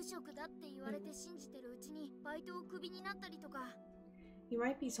 You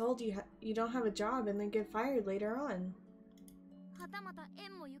might be told you don't have a job and then get fired later on.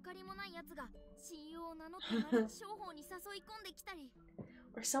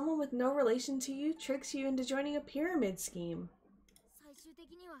 Or someone with no relation to you tricks you into joining a pyramid scheme.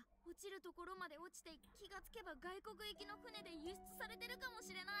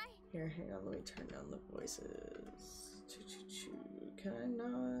 Here, hang on, let me turn down the voices. Can I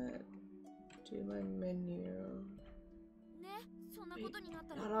not do my menu?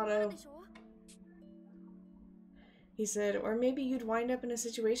 Not auto. He said, or maybe you'd wind up in a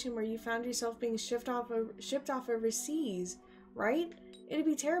situation where you found yourself being shipped off overseas, right? It'd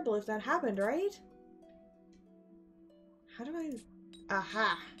be terrible if that happened, right? How do I...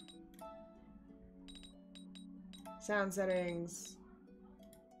 Aha! Sound settings.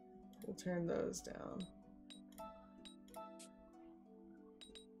 We'll turn those down.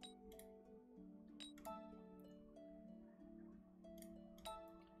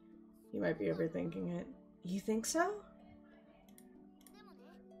 You might be overthinking it. You think so?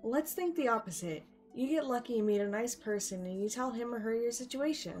 Let's think the opposite. You get lucky and meet a nice person and you tell him or her your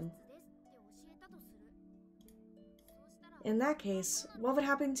situation. In that case, what would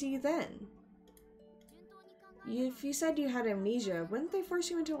happen to you then? If you said you had amnesia, wouldn't they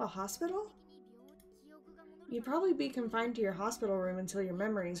force you into a hospital? You'd probably be confined to your hospital room until your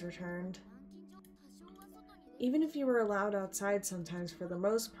memories returned. Even if you were allowed outside sometimes, for the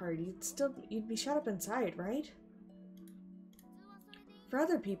most part, you'd be shut up inside, right? For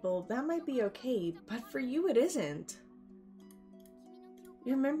other people, that might be okay, but for you it isn't.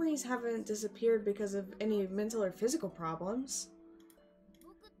 Your memories haven't disappeared because of any mental or physical problems.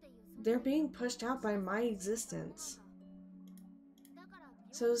 They're being pushed out by my existence.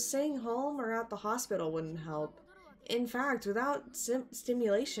 So staying home or at the hospital wouldn't help. In fact, without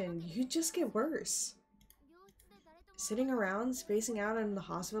stimulation, you'd just get worse. Sitting around, spacing out in the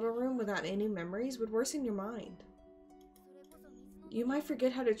hospital room without any memories would worsen your mind. You might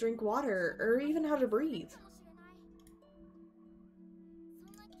forget how to drink water, or even how to breathe.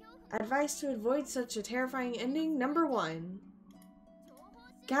 Advice to avoid such a terrifying ending, number 1.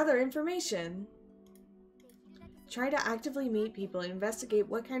 Gather information. Try to actively meet people and investigate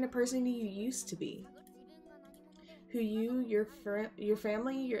what kind of person you used to be. Who you, your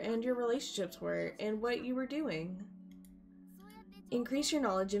family, and your relationships were, and what you were doing. Increase your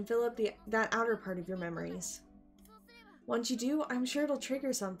knowledge and fill up that outer part of your memories. Once you do, I'm sure it'll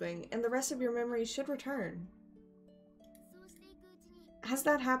trigger something, and the rest of your memories should return. As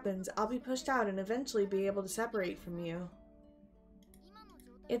that happens, I'll be pushed out and eventually be able to separate from you.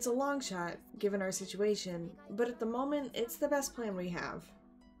 It's a long shot, given our situation, but at the moment, it's the best plan we have.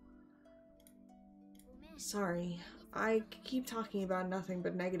 Sorry, I keep talking about nothing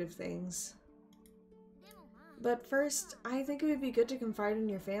but negative things. But first, I think it would be good to confide in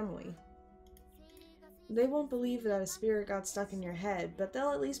your family. They won't believe that a spirit got stuck in your head, but they'll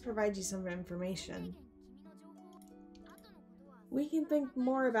at least provide you some information. We can think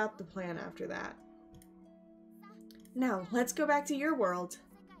more about the plan after that. Now, let's go back to your world.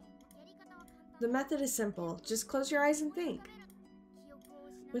 The method is simple. Just close your eyes and think.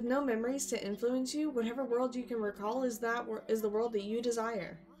 With no memories to influence you, whatever world you can recall is the world that you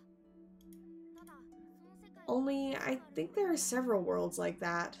desire. Only, I think there are several worlds like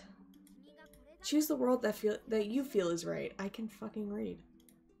that. Choose the world that you feel is right. I can fucking read.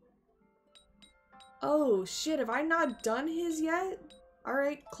 Oh shit, have I not done his yet?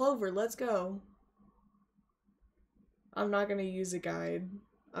 Alright, Clover, let's go. I'm not gonna use a guide.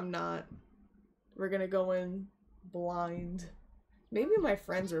 I'm not. We're gonna go in blind. Maybe my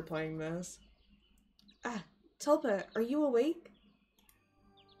friends are playing this. Ah, Tulpa, are you awake?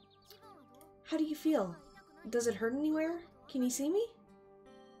 How do you feel? Does it hurt anywhere? Can you see me?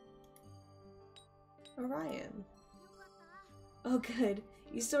 Orion. Oh good.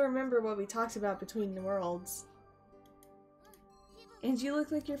 You still remember what we talked about between the worlds. And you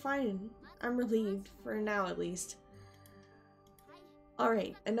look like you're fine. I'm relieved, for now at least.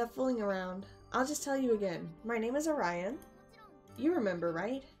 Alright, enough fooling around. I'll just tell you again. My name is Orion. You remember,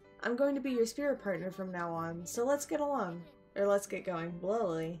 right? I'm going to be your spirit partner from now on, so let's get along. Or let's get going.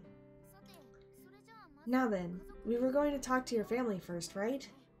 Blowly. Now then, we were going to talk to your family first, right?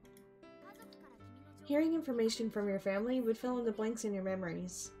 Hearing information from your family would fill in the blanks in your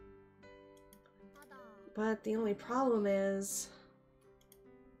memories. But the only problem is...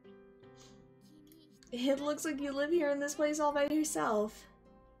 it looks like you live here in this place all by yourself.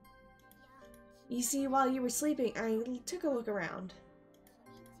 You see, while you were sleeping, I took a look around.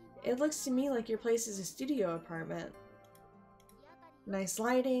 It looks to me like your place is a studio apartment. Nice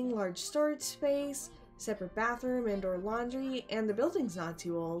lighting, large storage space, separate bathroom, indoor laundry, and the building's not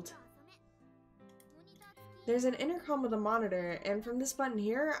too old. There's an intercom with a monitor, and from this button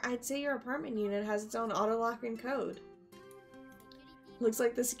here, I'd say your apartment unit has its own auto-lock and code. Looks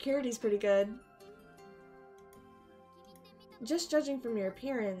like the security's pretty good. Just judging from your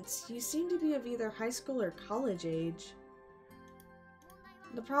appearance, you seem to be of either high school or college age.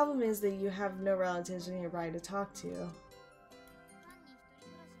 The problem is that you have no relatives nearby to talk to.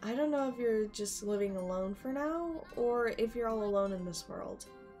 I don't know if you're just living alone for now, or if you're all alone in this world.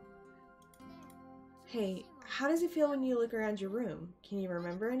 Hey, how does it feel when you look around your room? Can you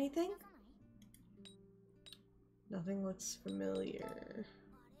remember anything? Nothing looks familiar.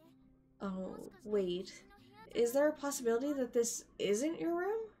 Oh, wait. Is there a possibility that this isn't your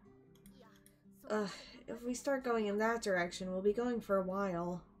room? If we start going in that direction, we'll be going for a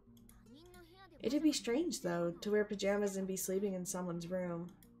while. It'd be strange, though, to wear pajamas and be sleeping in someone's room.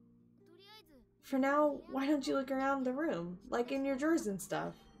 For now, why don't you look around the room, like in your drawers and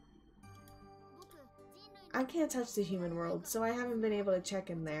stuff? I can't touch the human world, so I haven't been able to check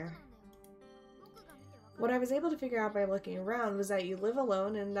in there. What I was able to figure out by looking around was that you live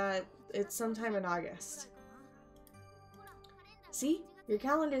alone and that it's sometime in August. See? Your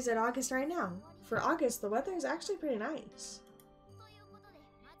calendar's at August right now. For August, the weather is actually pretty nice.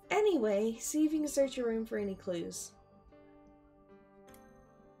 Anyway, see if you can search your room for any clues.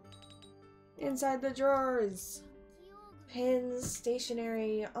 Inside the drawers. Pins,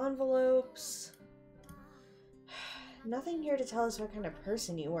 stationery, envelopes. Nothing here to tell us what kind of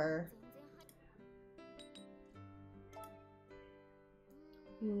person you were.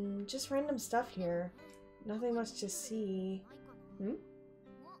 Just random stuff here. Nothing much to see.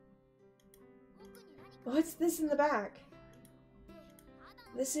 What's this in the back?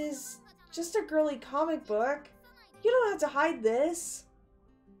 This is just a girly comic book. You don't have to hide this.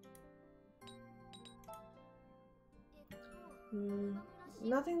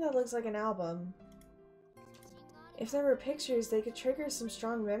 Nothing that looks like an album. If there were pictures, they could trigger some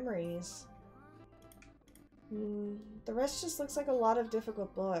strong memories. The rest just looks like a lot of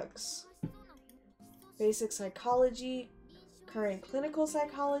difficult books. Basic psychology, current clinical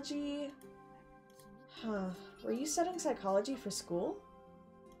psychology. Were you studying psychology for school?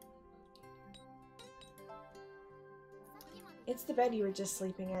 It's the bed you were just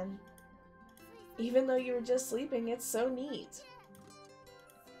sleeping in. Even though you were just sleeping, it's so neat.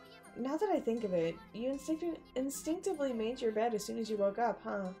 Now that I think of it, you instinctively made your bed as soon as you woke up,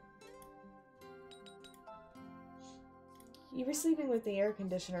 huh? You were sleeping with the air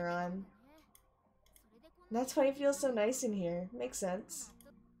conditioner on. That's why it feels so nice in here. Makes sense.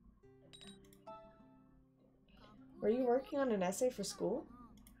 Were you working on an essay for school?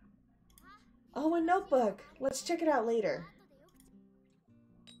 Oh, a notebook! Let's check it out later.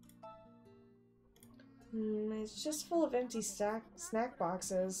 It's just full of empty snack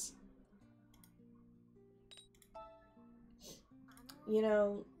boxes. You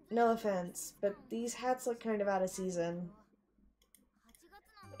know, no offense, but these hats look kind of out of season.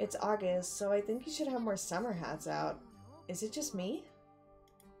 It's August, so I think you should have more summer hats out. Is it just me?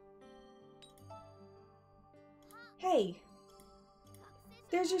 Hey!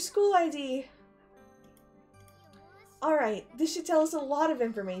 There's your school ID! Alright, this should tell us a lot of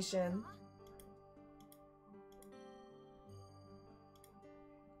information.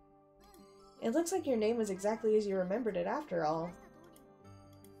 It looks like your name was exactly as you remembered it after all.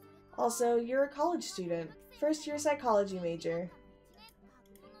 Also, you're a college student, first year psychology major.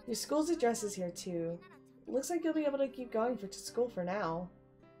 Your school's address is here too. Looks like you'll be able to keep going to school for now.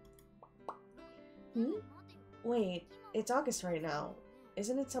 Wait, it's August right now.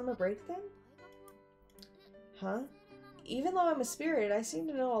 Isn't it summer break then? Huh? Even though I'm a spirit, I seem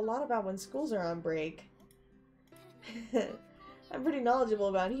to know a lot about when schools are on break. I'm pretty knowledgeable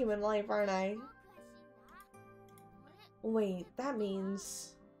about human life, aren't I? Wait, that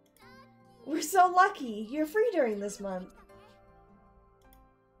means... We're so lucky! You're free during this month!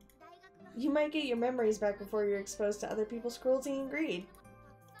 You might get your memories back before you're exposed to other people's cruelty and greed.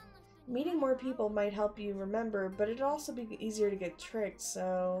 Meeting more people might help you remember, but it'd also be easier to get tricked,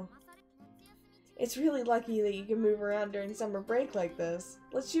 so... It's really lucky that you can move around during summer break like this.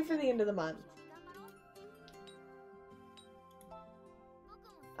 Let's shoot for the end of the month.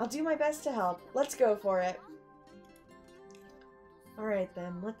 I'll do my best to help. Let's go for it. Alright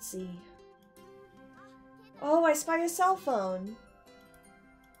then, let's see. Oh, I spy a cell phone!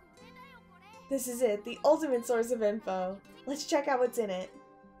 This is it, the ultimate source of info. Let's check out what's in it.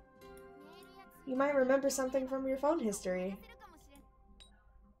 You might remember something from your phone history.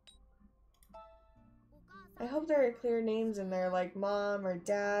 I hope there are clear names in there like Mom or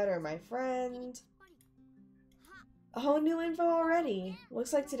Dad or my friend. Oh, new info already!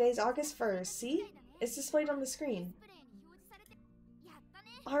 Looks like today's August 1st, see? It's displayed on the screen.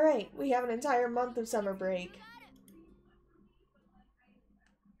 Alright, we have an entire month of summer break.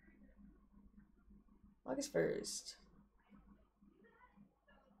 August 1st.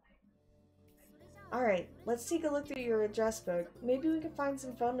 Alright, let's take a look through your address book. Maybe we can find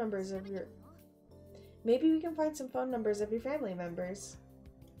some phone numbers of your... family members.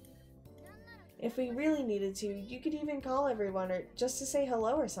 If we really needed to, you could even call everyone or just to say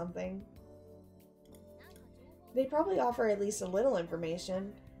hello or something. They probably offer at least a little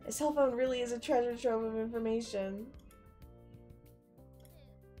information. A cell phone really is a treasure trove of information.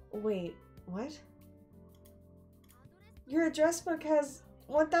 Wait, what? Your address book has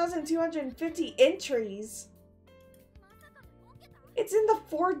 1,250 entries! It's in the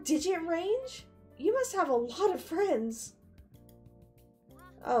 4-digit range? You must have a lot of friends!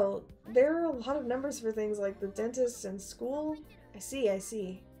 Oh, there are a lot of numbers for things like the dentist and school? I see, I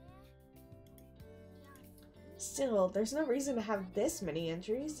see. Still, there's no reason to have this many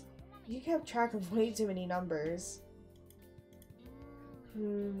entries. You kept track of way too many numbers.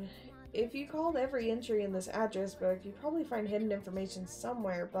 If you called every entry in this address book, you'd probably find hidden information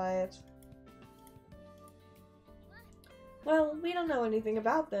somewhere, but... Well, we don't know anything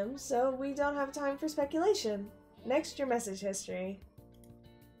about them, so we don't have time for speculation. Next, your message history.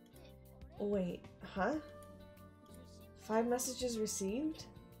 Wait, huh? 5 messages received?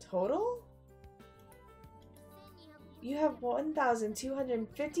 Total? You have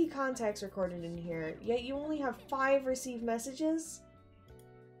 1,250 contacts recorded in here, yet you only have 5 received messages?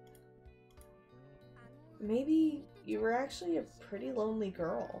 Maybe you were actually a pretty lonely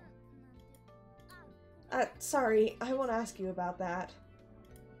girl. Sorry, I won't ask you about that.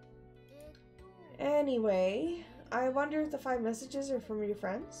 Anyway, I wonder if the 5 messages are from your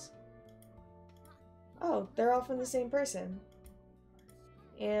friends? Oh, they're all from the same person.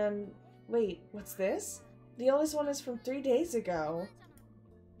 And, wait, what's this? The oldest one is from 3 days ago.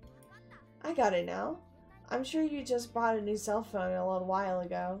 I got it now. I'm sure you just bought a new cell phone a little while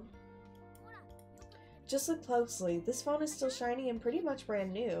ago. Just look closely. This phone is still shiny and pretty much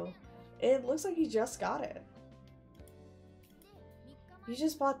brand new. It looks like you just got it. You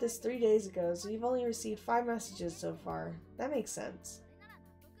just bought this 3 days ago, so you've only received 5 messages so far. That makes sense.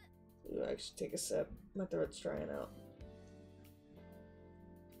 Ooh, I should take a sip. My throat's drying out.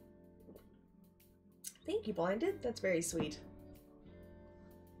 Thank you, Blinded. That's very sweet.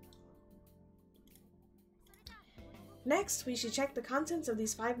 Next, we should check the contents of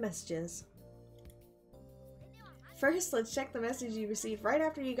these 5 messages. First, let's check the message you received right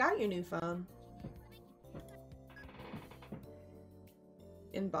after you got your new phone.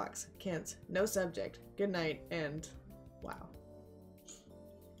 Inbox. Kent. No subject. Good night. And... wow.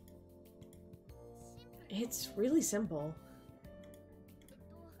 It's really simple.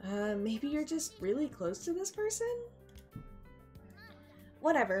 Maybe you're just really close to this person?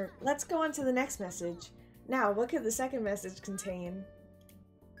 Whatever. Let's go on to the next message. Now, what could the second message contain?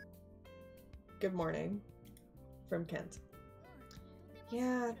 Good morning. From Kent.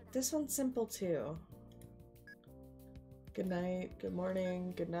 Yeah, this one's simple too. Good night, good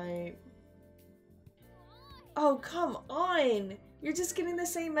morning, good night. Oh, come on! You're just getting the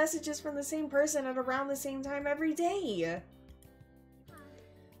same messages from the same person at around the same time every day!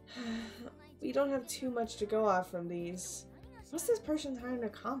 We don't have too much to go off from these. What's this person trying to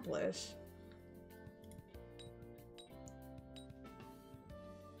accomplish?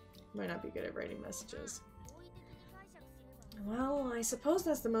 Might not be good at writing messages. Well, I suppose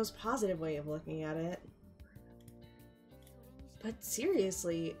that's the most positive way of looking at it. But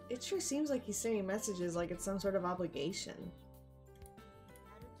seriously, it sure seems like he's sending messages like it's some sort of obligation.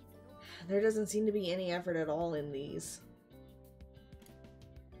 There doesn't seem to be any effort at all in these.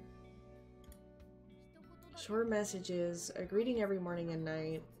 Short messages, a greeting every morning and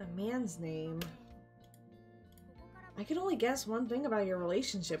night, a man's name. I can only guess one thing about your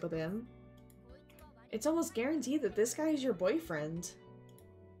relationship with him. It's almost guaranteed that this guy is your boyfriend.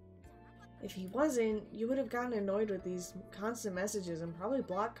 If he wasn't, you would have gotten annoyed with these constant messages and probably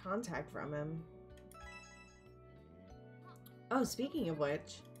blocked contact from him. Oh, speaking of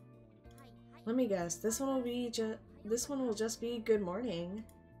which, let me guess. This one will just be good morning.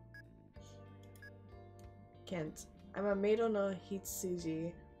 Kent, I'm a Meido no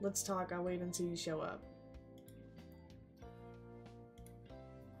Hitsuji. Let's talk. I'll wait until you show up.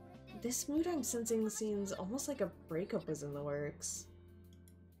 This mood I'm sensing seems almost like a breakup was in the works.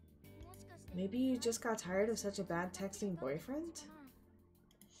 Maybe you just got tired of such a bad texting boyfriend?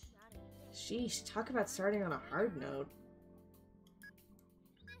 Sheesh, talk about starting on a hard note.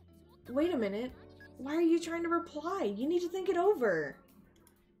 Wait a minute. Why are you trying to reply? You need to think it over.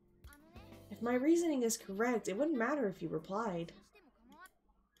 If my reasoning is correct, it wouldn't matter if you replied.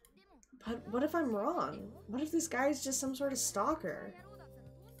 But what if I'm wrong? What if this guy is just some sort of stalker?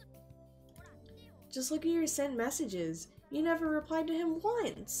 Just look at your sent messages. You never replied to him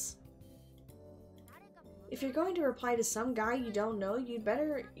once. If you're going to reply to some guy you don't know, you'd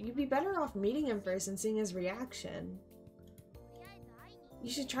be better off meeting him first and seeing his reaction.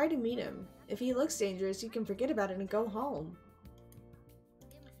 You should try to meet him. If he looks dangerous, you can forget about it and go home.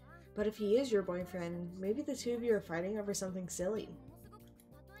 But if he is your boyfriend, maybe the two of you are fighting over something silly.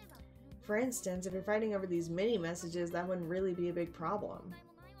 For instance, if you're fighting over these mini messages, that wouldn't really be a big problem.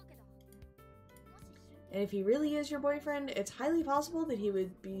 And if he really is your boyfriend, it's highly possible that he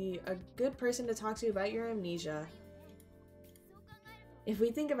would be a good person to talk to about your amnesia. If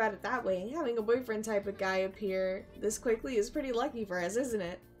we think about it that way, having a boyfriend type of guy appear this quickly is pretty lucky for us, isn't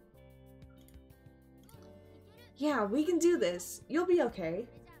it? Yeah, we can do this. You'll be okay.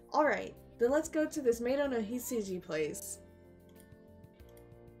 Alright, Then let's go to this Meido no Hitsuji place.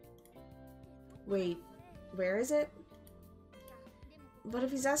 Wait, where is it? But if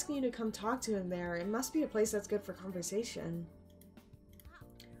he's asking you to come talk to him there, it must be a place that's good for conversation.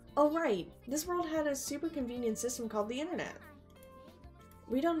 Oh right, this world had a super convenient system called the internet.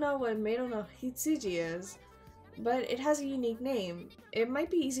 We don't know what Meido no Hitsuji is, but it has a unique name. It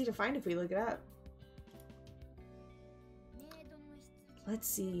might be easy to find if we look it up. Let's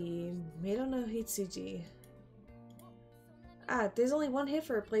see, Meido no Hitsuji. Ah, there's only one hit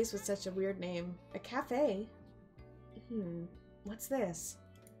for a place with such a weird name. A cafe? What's this?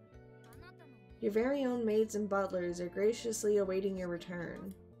 Your very own maids and butlers are graciously awaiting your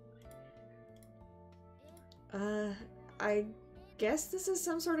return. I guess this is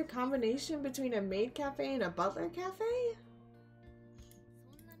some sort of combination between a maid cafe and a butler cafe?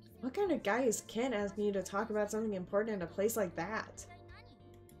 What kind of guy is Ken asking you to talk about something important in a place like that?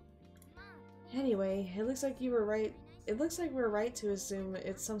 Anyway, it looks like you were right. It looks like we're right to assume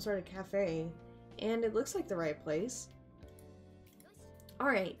it's some sort of cafe, and it looks like the right place.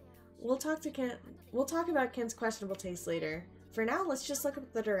 Alright, we'll talk about Ken's questionable taste later. For now, let's just look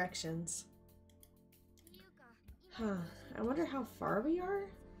up the directions. Huh, I wonder how far we are?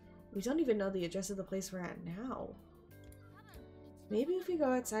 We don't even know the address of the place we're at now. Maybe if we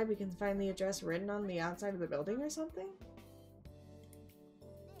go outside we can find the address written on the outside of the building or something?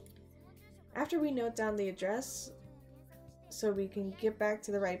 After we note down the address, so we can get back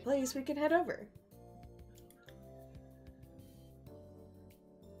to the right place, we can head over.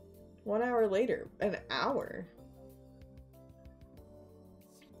 1 hour later. An hour?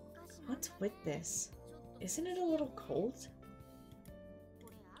 What's with this? Isn't it a little cold?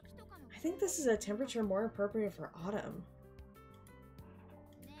 I think this is a temperature more appropriate for autumn.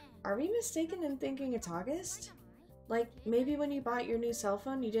 Are we mistaken in thinking it's August? Like, maybe when you bought your new cell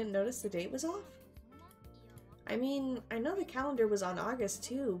phone you didn't notice the date was off? I mean, I know the calendar was on August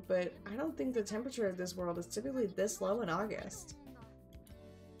too, but I don't think the temperature of this world is typically this low in August.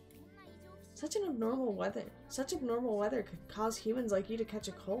 Such abnormal weather could cause humans like you to catch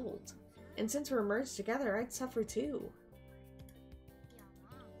a cold. And since we're merged together, I'd suffer too.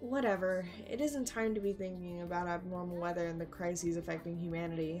 Whatever, it isn't time to be thinking about abnormal weather and the crises affecting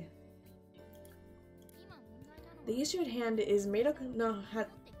humanity. The issue at hand is Meido no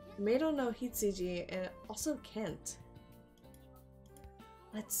Hitsuji and also Kent.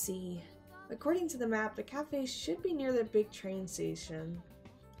 Let's see. According to the map, the cafe should be near the big train station.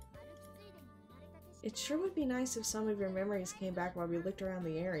 It sure would be nice if some of your memories came back while we looked around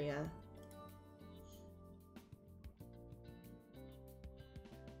the area.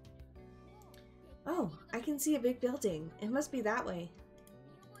 Oh, I can see a big building. It must be that way.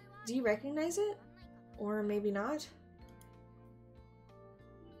 Do you recognize it? Or maybe not?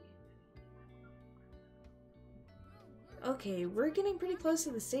 Okay, we're getting pretty close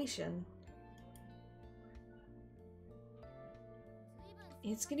to the station.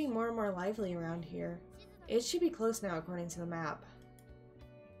 It's getting more and more lively around here. It should be close now according to the map.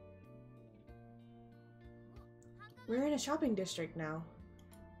 We're in a shopping district now.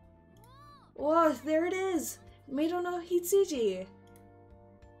 Whoa, there it is! Meido no Hitsuji!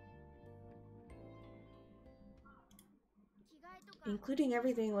 Including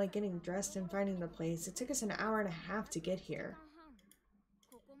everything like getting dressed and finding the place, it took us an hour and a half to get here.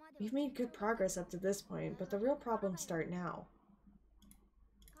 We've made good progress up to this point, but the real problems start now.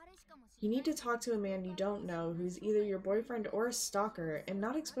 You need to talk to a man you don't know who's either your boyfriend or a stalker and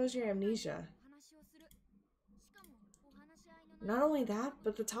not expose your amnesia. Not only that,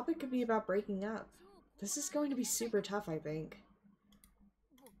 but the topic could be about breaking up. This is going to be super tough, I think.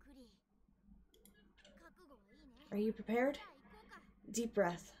 Are you prepared? Deep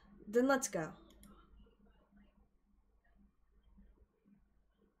breath. Then let's go.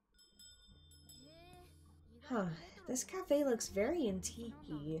 Huh, this cafe looks very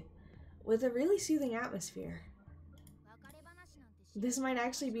antique-y, with a really soothing atmosphere. This might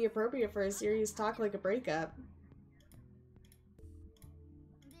actually be appropriate for a serious talk like a breakup.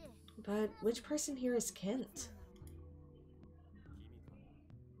 But which person here is Kent?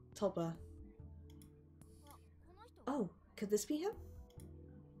 Tulpa. Oh, could this be him?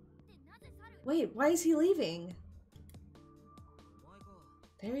 Wait, why is he leaving?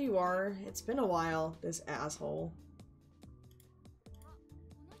 There you are. It's been a while, this asshole.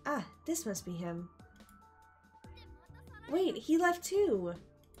 Ah, this must be him. Wait, he left too!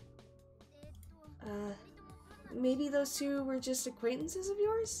 Maybe those two were just acquaintances of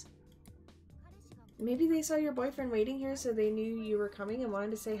yours? Maybe they saw your boyfriend waiting here so they knew you were coming and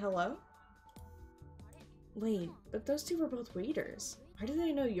wanted to say hello? Wait, but those two were both waiters. How do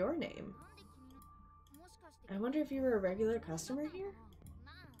they know your name? I wonder if you were a regular customer here?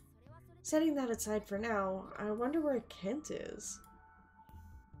 Setting that aside for now, I wonder where Kent is.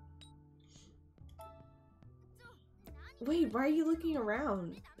 Wait, why are you looking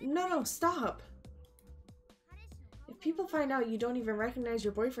around? No, stop! If people find out you don't even recognize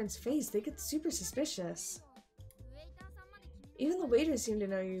your boyfriend's face, they get super suspicious. Even the waiters seem to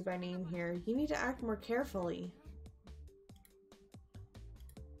know you by name here. You need to act more carefully.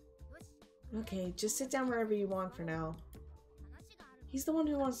 Okay, just sit down wherever you want for now. He's the one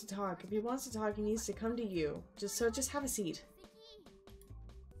who wants to talk. If he wants to talk, he needs to come to you. Just have a seat.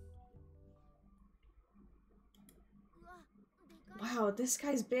 Wow, this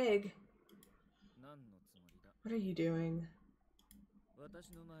guy's big. What are you doing?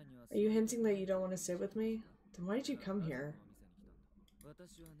 Are you hinting that you don't want to sit with me? Then why did you come here?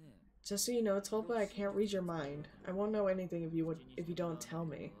 Just so you know, Tolpa, I can't read your mind. I won't know anything if you don't tell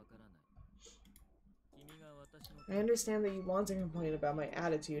me. I understand that you want to complain about my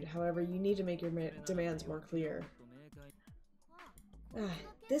attitude, however, you need to make your demands more clear.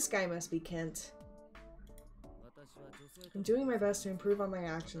 This guy must be Kent. I'm doing my best to improve on my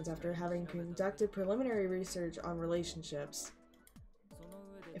actions after having conducted preliminary research on relationships.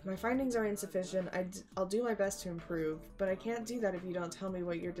 If my findings are insufficient, I'll do my best to improve, but I can't do that if you don't tell me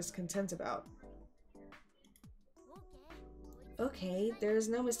what you're discontent about. Okay, there is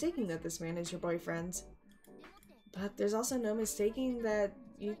no mistaking that this man is your boyfriend. But there's also no mistaking that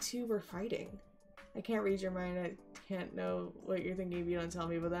you two were fighting. I can't read your mind, I can't know what you're thinking if you don't tell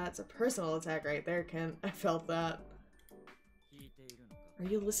me, but that's a personal attack right there, Kent. I felt that. Are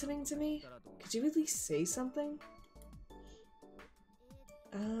you listening to me? Could you at least say something?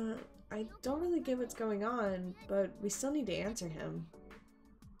 I don't really get what's going on, but we still need to answer him.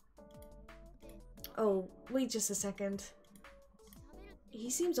 Oh, wait just a second. He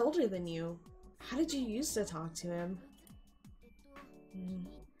seems older than you. How did you used to talk to him?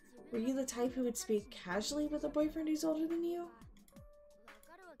 Were you the type who would speak casually with a boyfriend who's older than you?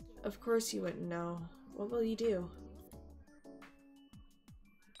 Of course you wouldn't know. What will you do?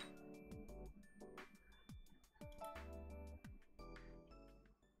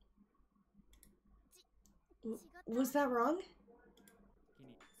 Was that wrong?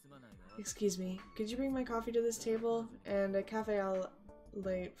 Excuse me, could you bring my coffee to this table? And a cafe au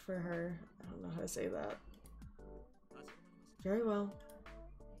lait for her. I don't know how to say that. Very well.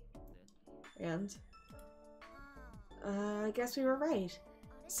 And? I guess we were right.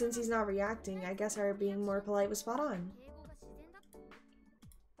 Since he's not reacting, I guess our being more polite was spot on.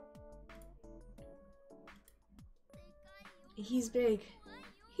 He's big.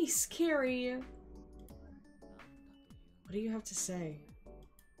 He's scary. What do you have to say?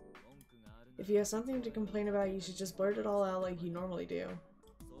 If you have something to complain about, you should just blurt it all out like you normally do.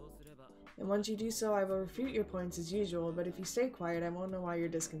 And once you do so, I will refute your points as usual, but if you stay quiet, I won't know why you're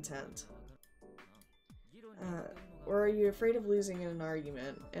discontent. Or are you afraid of losing in an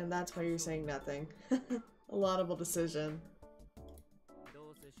argument, and that's why you're saying nothing? A laudable decision.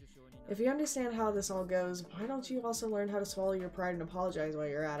 If you understand how this all goes, why don't you also learn how to swallow your pride and apologize while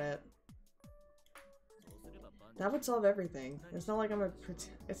you're at it? That would solve everything. It's not like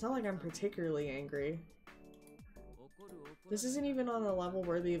I'm particularly angry. This isn't even on a level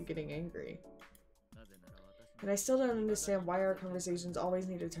worthy of getting angry. And I still don't understand why our conversations always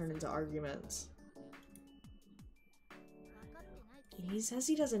need to turn into arguments. He says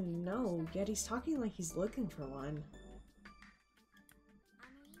he doesn't know, yet he's talking like he's looking for one.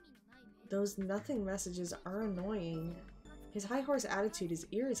 Those nothing messages are annoying. His high horse attitude is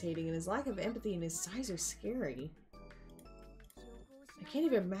irritating, and his lack of empathy and his size are scary. I can't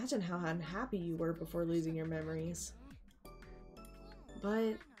even imagine how unhappy you were before losing your memories.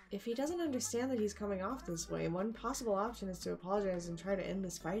 But if he doesn't understand that he's coming off this way, one possible option is to apologize and try to end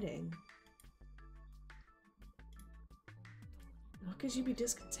this fighting. What could you be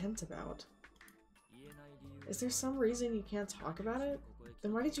discontent about? Is there some reason you can't talk about it?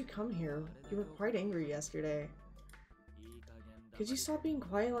 Then why did you come here? You were quite angry yesterday. Could you stop being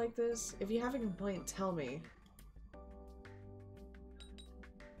quiet like this? If you have a complaint, tell me.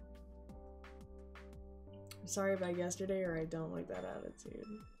 I'm sorry about yesterday, or I don't like that attitude.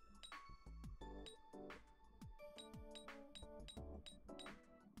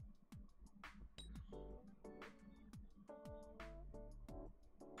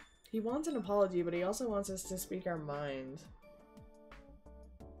 He wants an apology, but he also wants us to speak our mind.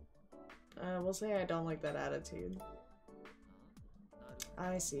 We'll say I don't like that attitude.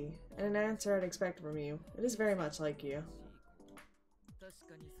 I see. And an answer I'd expect from you. It is very much like you.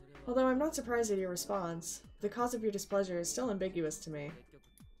 Although I'm not surprised at your response. The cause of your displeasure is still ambiguous to me.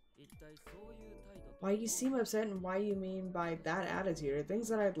 Why you seem upset and why you mean by that attitude are things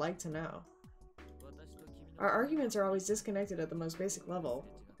that I'd like to know. Our arguments are always disconnected at the most basic level.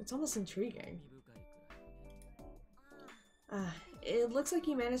 It's almost intriguing. It looks like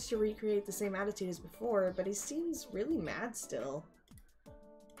he managed to recreate the same attitude as before, but he seems really mad still.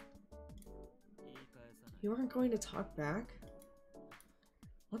 You aren't going to talk back?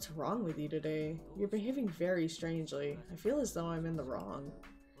 What's wrong with you today? You're behaving very strangely. I feel as though I'm in the wrong.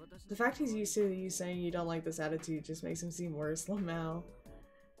 The fact he's used to you saying you don't like this attitude just makes him seem worse, Lamau.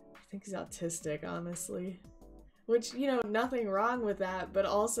 I think he's autistic, honestly. Which, you know, nothing wrong with that, but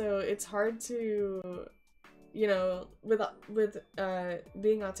also it's hard to, you know, with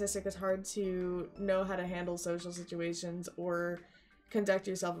being autistic, it's hard to know how to handle social situations or conduct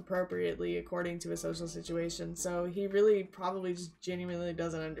yourself appropriately according to a social situation. So he really probably just genuinely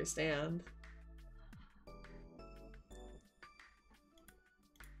doesn't understand.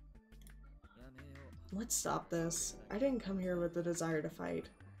 Let's stop this. I didn't come here with the desire to fight.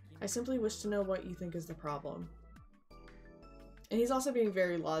 I simply wish to know what you think is the problem. And he's also being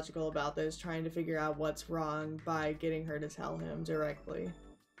very logical about this, trying to figure out what's wrong by getting her to tell him directly.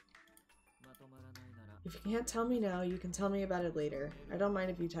 If you can't tell me now, you can tell me about it later. I don't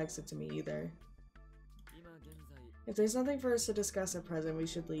mind if you text it to me either. If there's nothing for us to discuss at present, we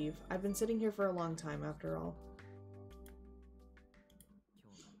should leave. I've been sitting here for a long time, after all.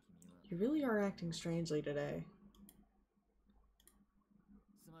 You really are acting strangely today.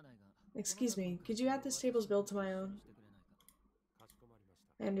 Excuse me, could you add this table's bill to my own?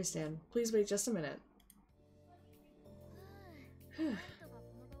 I understand. Please wait just a minute.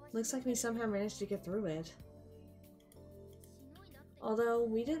 Looks like we somehow managed to get through it. Although,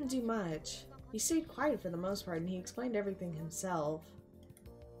 we didn't do much. He stayed quiet for the most part and he explained everything himself.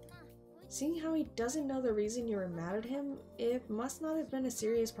 Seeing how he doesn't know the reason you were mad at him, it must not have been a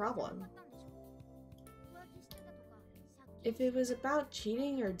serious problem. If it was about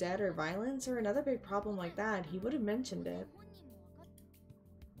cheating or debt or violence or another big problem like that, he would have mentioned it.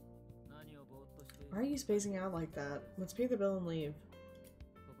 Why are you spacing out like that? Let's pay the bill and leave.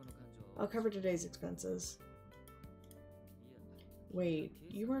 I'll cover today's expenses. Wait,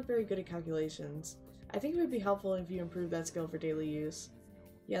 you weren't very good at calculations. I think it would be helpful if you improved that skill for daily use.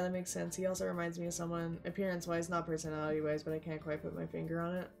 Yeah, that makes sense. He also reminds me of someone, appearance-wise, not personality-wise, but I can't quite put my finger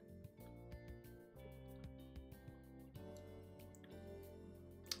on it.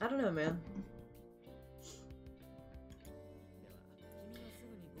 I don't know, man.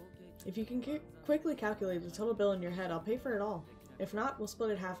 If you can quickly calculate the total bill in your head, I'll pay for it all. If not, we'll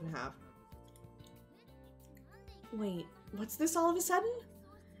split it half and half. Wait, what's this all of a sudden?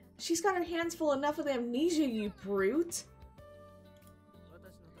 She's got her hands full enough with amnesia, you brute!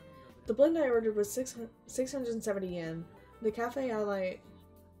 The blend I ordered was 670 yen. The cafe ally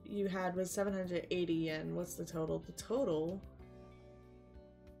you had was 780 yen. What's the total? The total?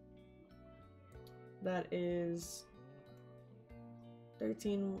 That is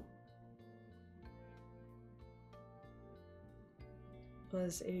 13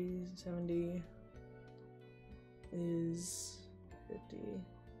 plus 80, 70 is 50.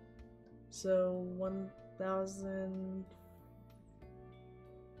 So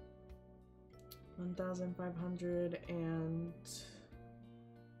 1,500 and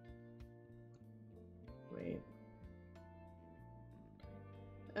wait.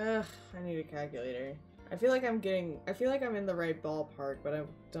 Ugh, I need a calculator. I feel like I'm in the right ballpark, but I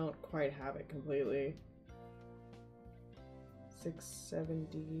don't quite have it completely.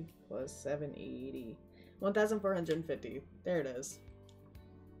 670 plus 780. 1,450. There it is.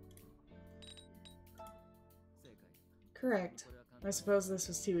 Correct. I suppose this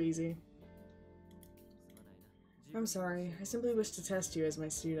was too easy. I'm sorry. I simply wish to test you as my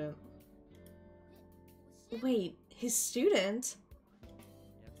student. Wait, his student?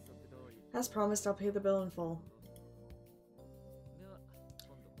 As promised, I'll pay the bill in full.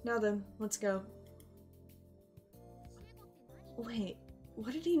 Now then, let's go. Wait,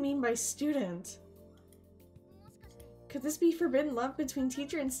 what did he mean by student? Could this be forbidden love between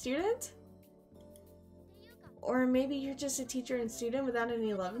teacher and student? Or maybe you're just a teacher and student without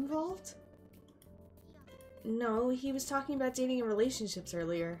any love involved? No, he was talking about dating and relationships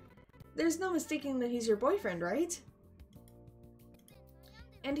earlier. There's no mistaking that he's your boyfriend, right?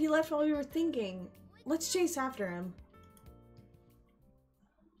 And he left while we were thinking. Let's chase after him.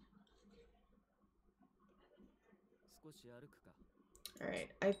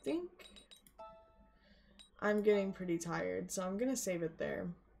 Alright, I think I'm getting pretty tired, so I'm gonna save it there.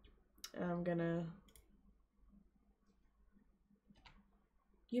 And I'm gonna...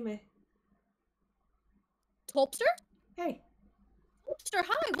 Yume. Tolpster? Hey. Tolpster,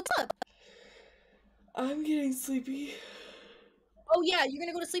 hi, what's up? I'm getting sleepy. Oh yeah, you're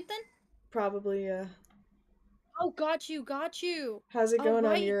gonna go to sleep then? Probably, yeah. Oh, got you, got you. How's it All going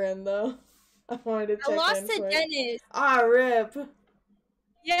on right. your end, though? I wanted to I check lost in to quick. Dennis. Ah, rip.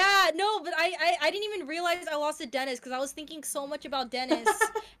 Yeah, no, but I didn't even realize I lost to Dennis because I was thinking so much about Dennis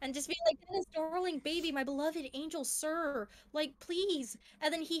and just being like, Dennis, darling, baby, my beloved angel sir, like, please.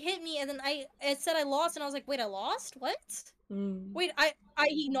 And then he hit me, and then it said I lost, and I was like, wait, I lost? What? Mm, Wait,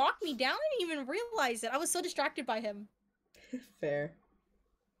 he knocked me down? I didn't even realize it. I was so distracted by him. fair.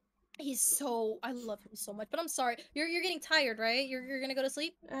 I love him so much. But I'm sorry, you're getting tired, right? You're gonna go to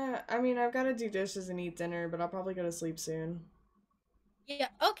sleep? I mean, I've got to do dishes and eat dinner, but I'll probably go to sleep soon. Yeah.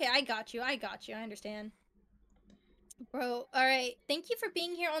 Okay, I got you. I got you. I understand. Bro, all right. Thank you for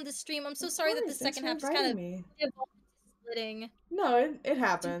being here on the stream. I'm so Of sorry that the course. Thanks second for half just kind inviting of me. evolved into splitting. No, it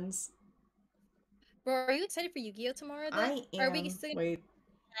happens. Bro, are you excited for Yu-Gi-Oh tomorrow then? I Are we am. still Wait,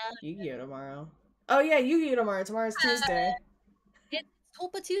 Yu-Gi-Oh tomorrow. Oh yeah, Yu-Gi-Oh tomorrow. Tomorrow's Tuesday. it's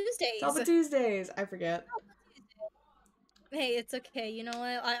Tulpa Tuesdays. Talbot Tuesdays. I forget. Tulpa Tuesday. Hey, it's okay. You know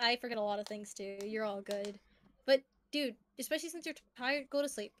what? I forget a lot of things too. You're all good. But dude, especially since you're tired, go to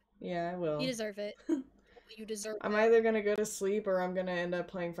sleep. Yeah, I You will. deserve it. You deserve I'm it. either gonna go to sleep or I'm gonna end up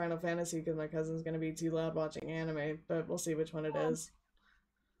playing Final Fantasy because my cousin's gonna be too loud watching anime, but we'll see which one it Oh, is.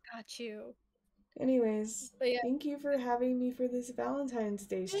 got you. Anyways, But yeah, thank you for having me for this Valentine's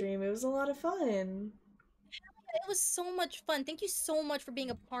Day stream. It was a lot of fun. it was so much fun. Thank you so much for being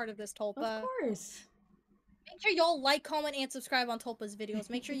a part of this, Of Tulpa. course. Make sure y'all like, comment, and subscribe on Tulpa's videos.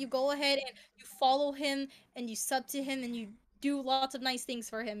 Make sure you go ahead and you follow him and you sub to him and you do lots of nice things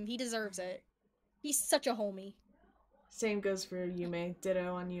for him. He deserves it. He's such a homie. Same goes for Yume.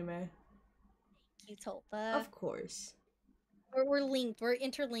 Ditto on Yume. Thank you, Tulpa. Of course. We're linked. We're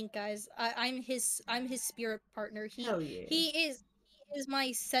interlinked, guys. I'm his spirit partner. Hell yeah. He is my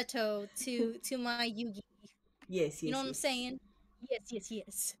Seto to my Yugi. Yes, You know yes, what I'm yes. saying? Yes, yes,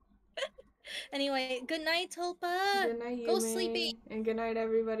 yes. Anyway, good night, Tulpa. Good night, Go sleepy. Yume. And good night,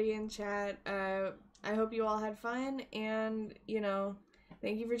 everybody in chat. I hope you all had fun, and,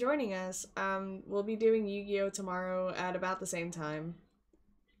 thank you for joining us. We'll be doing Yu-Gi-Oh! Tomorrow at about the same time.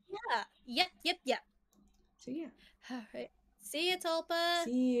 Yeah. Yep, yep, yep. So, yeah. All right. See ya, Tulpa.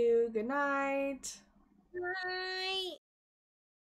 See you. Good night. Night.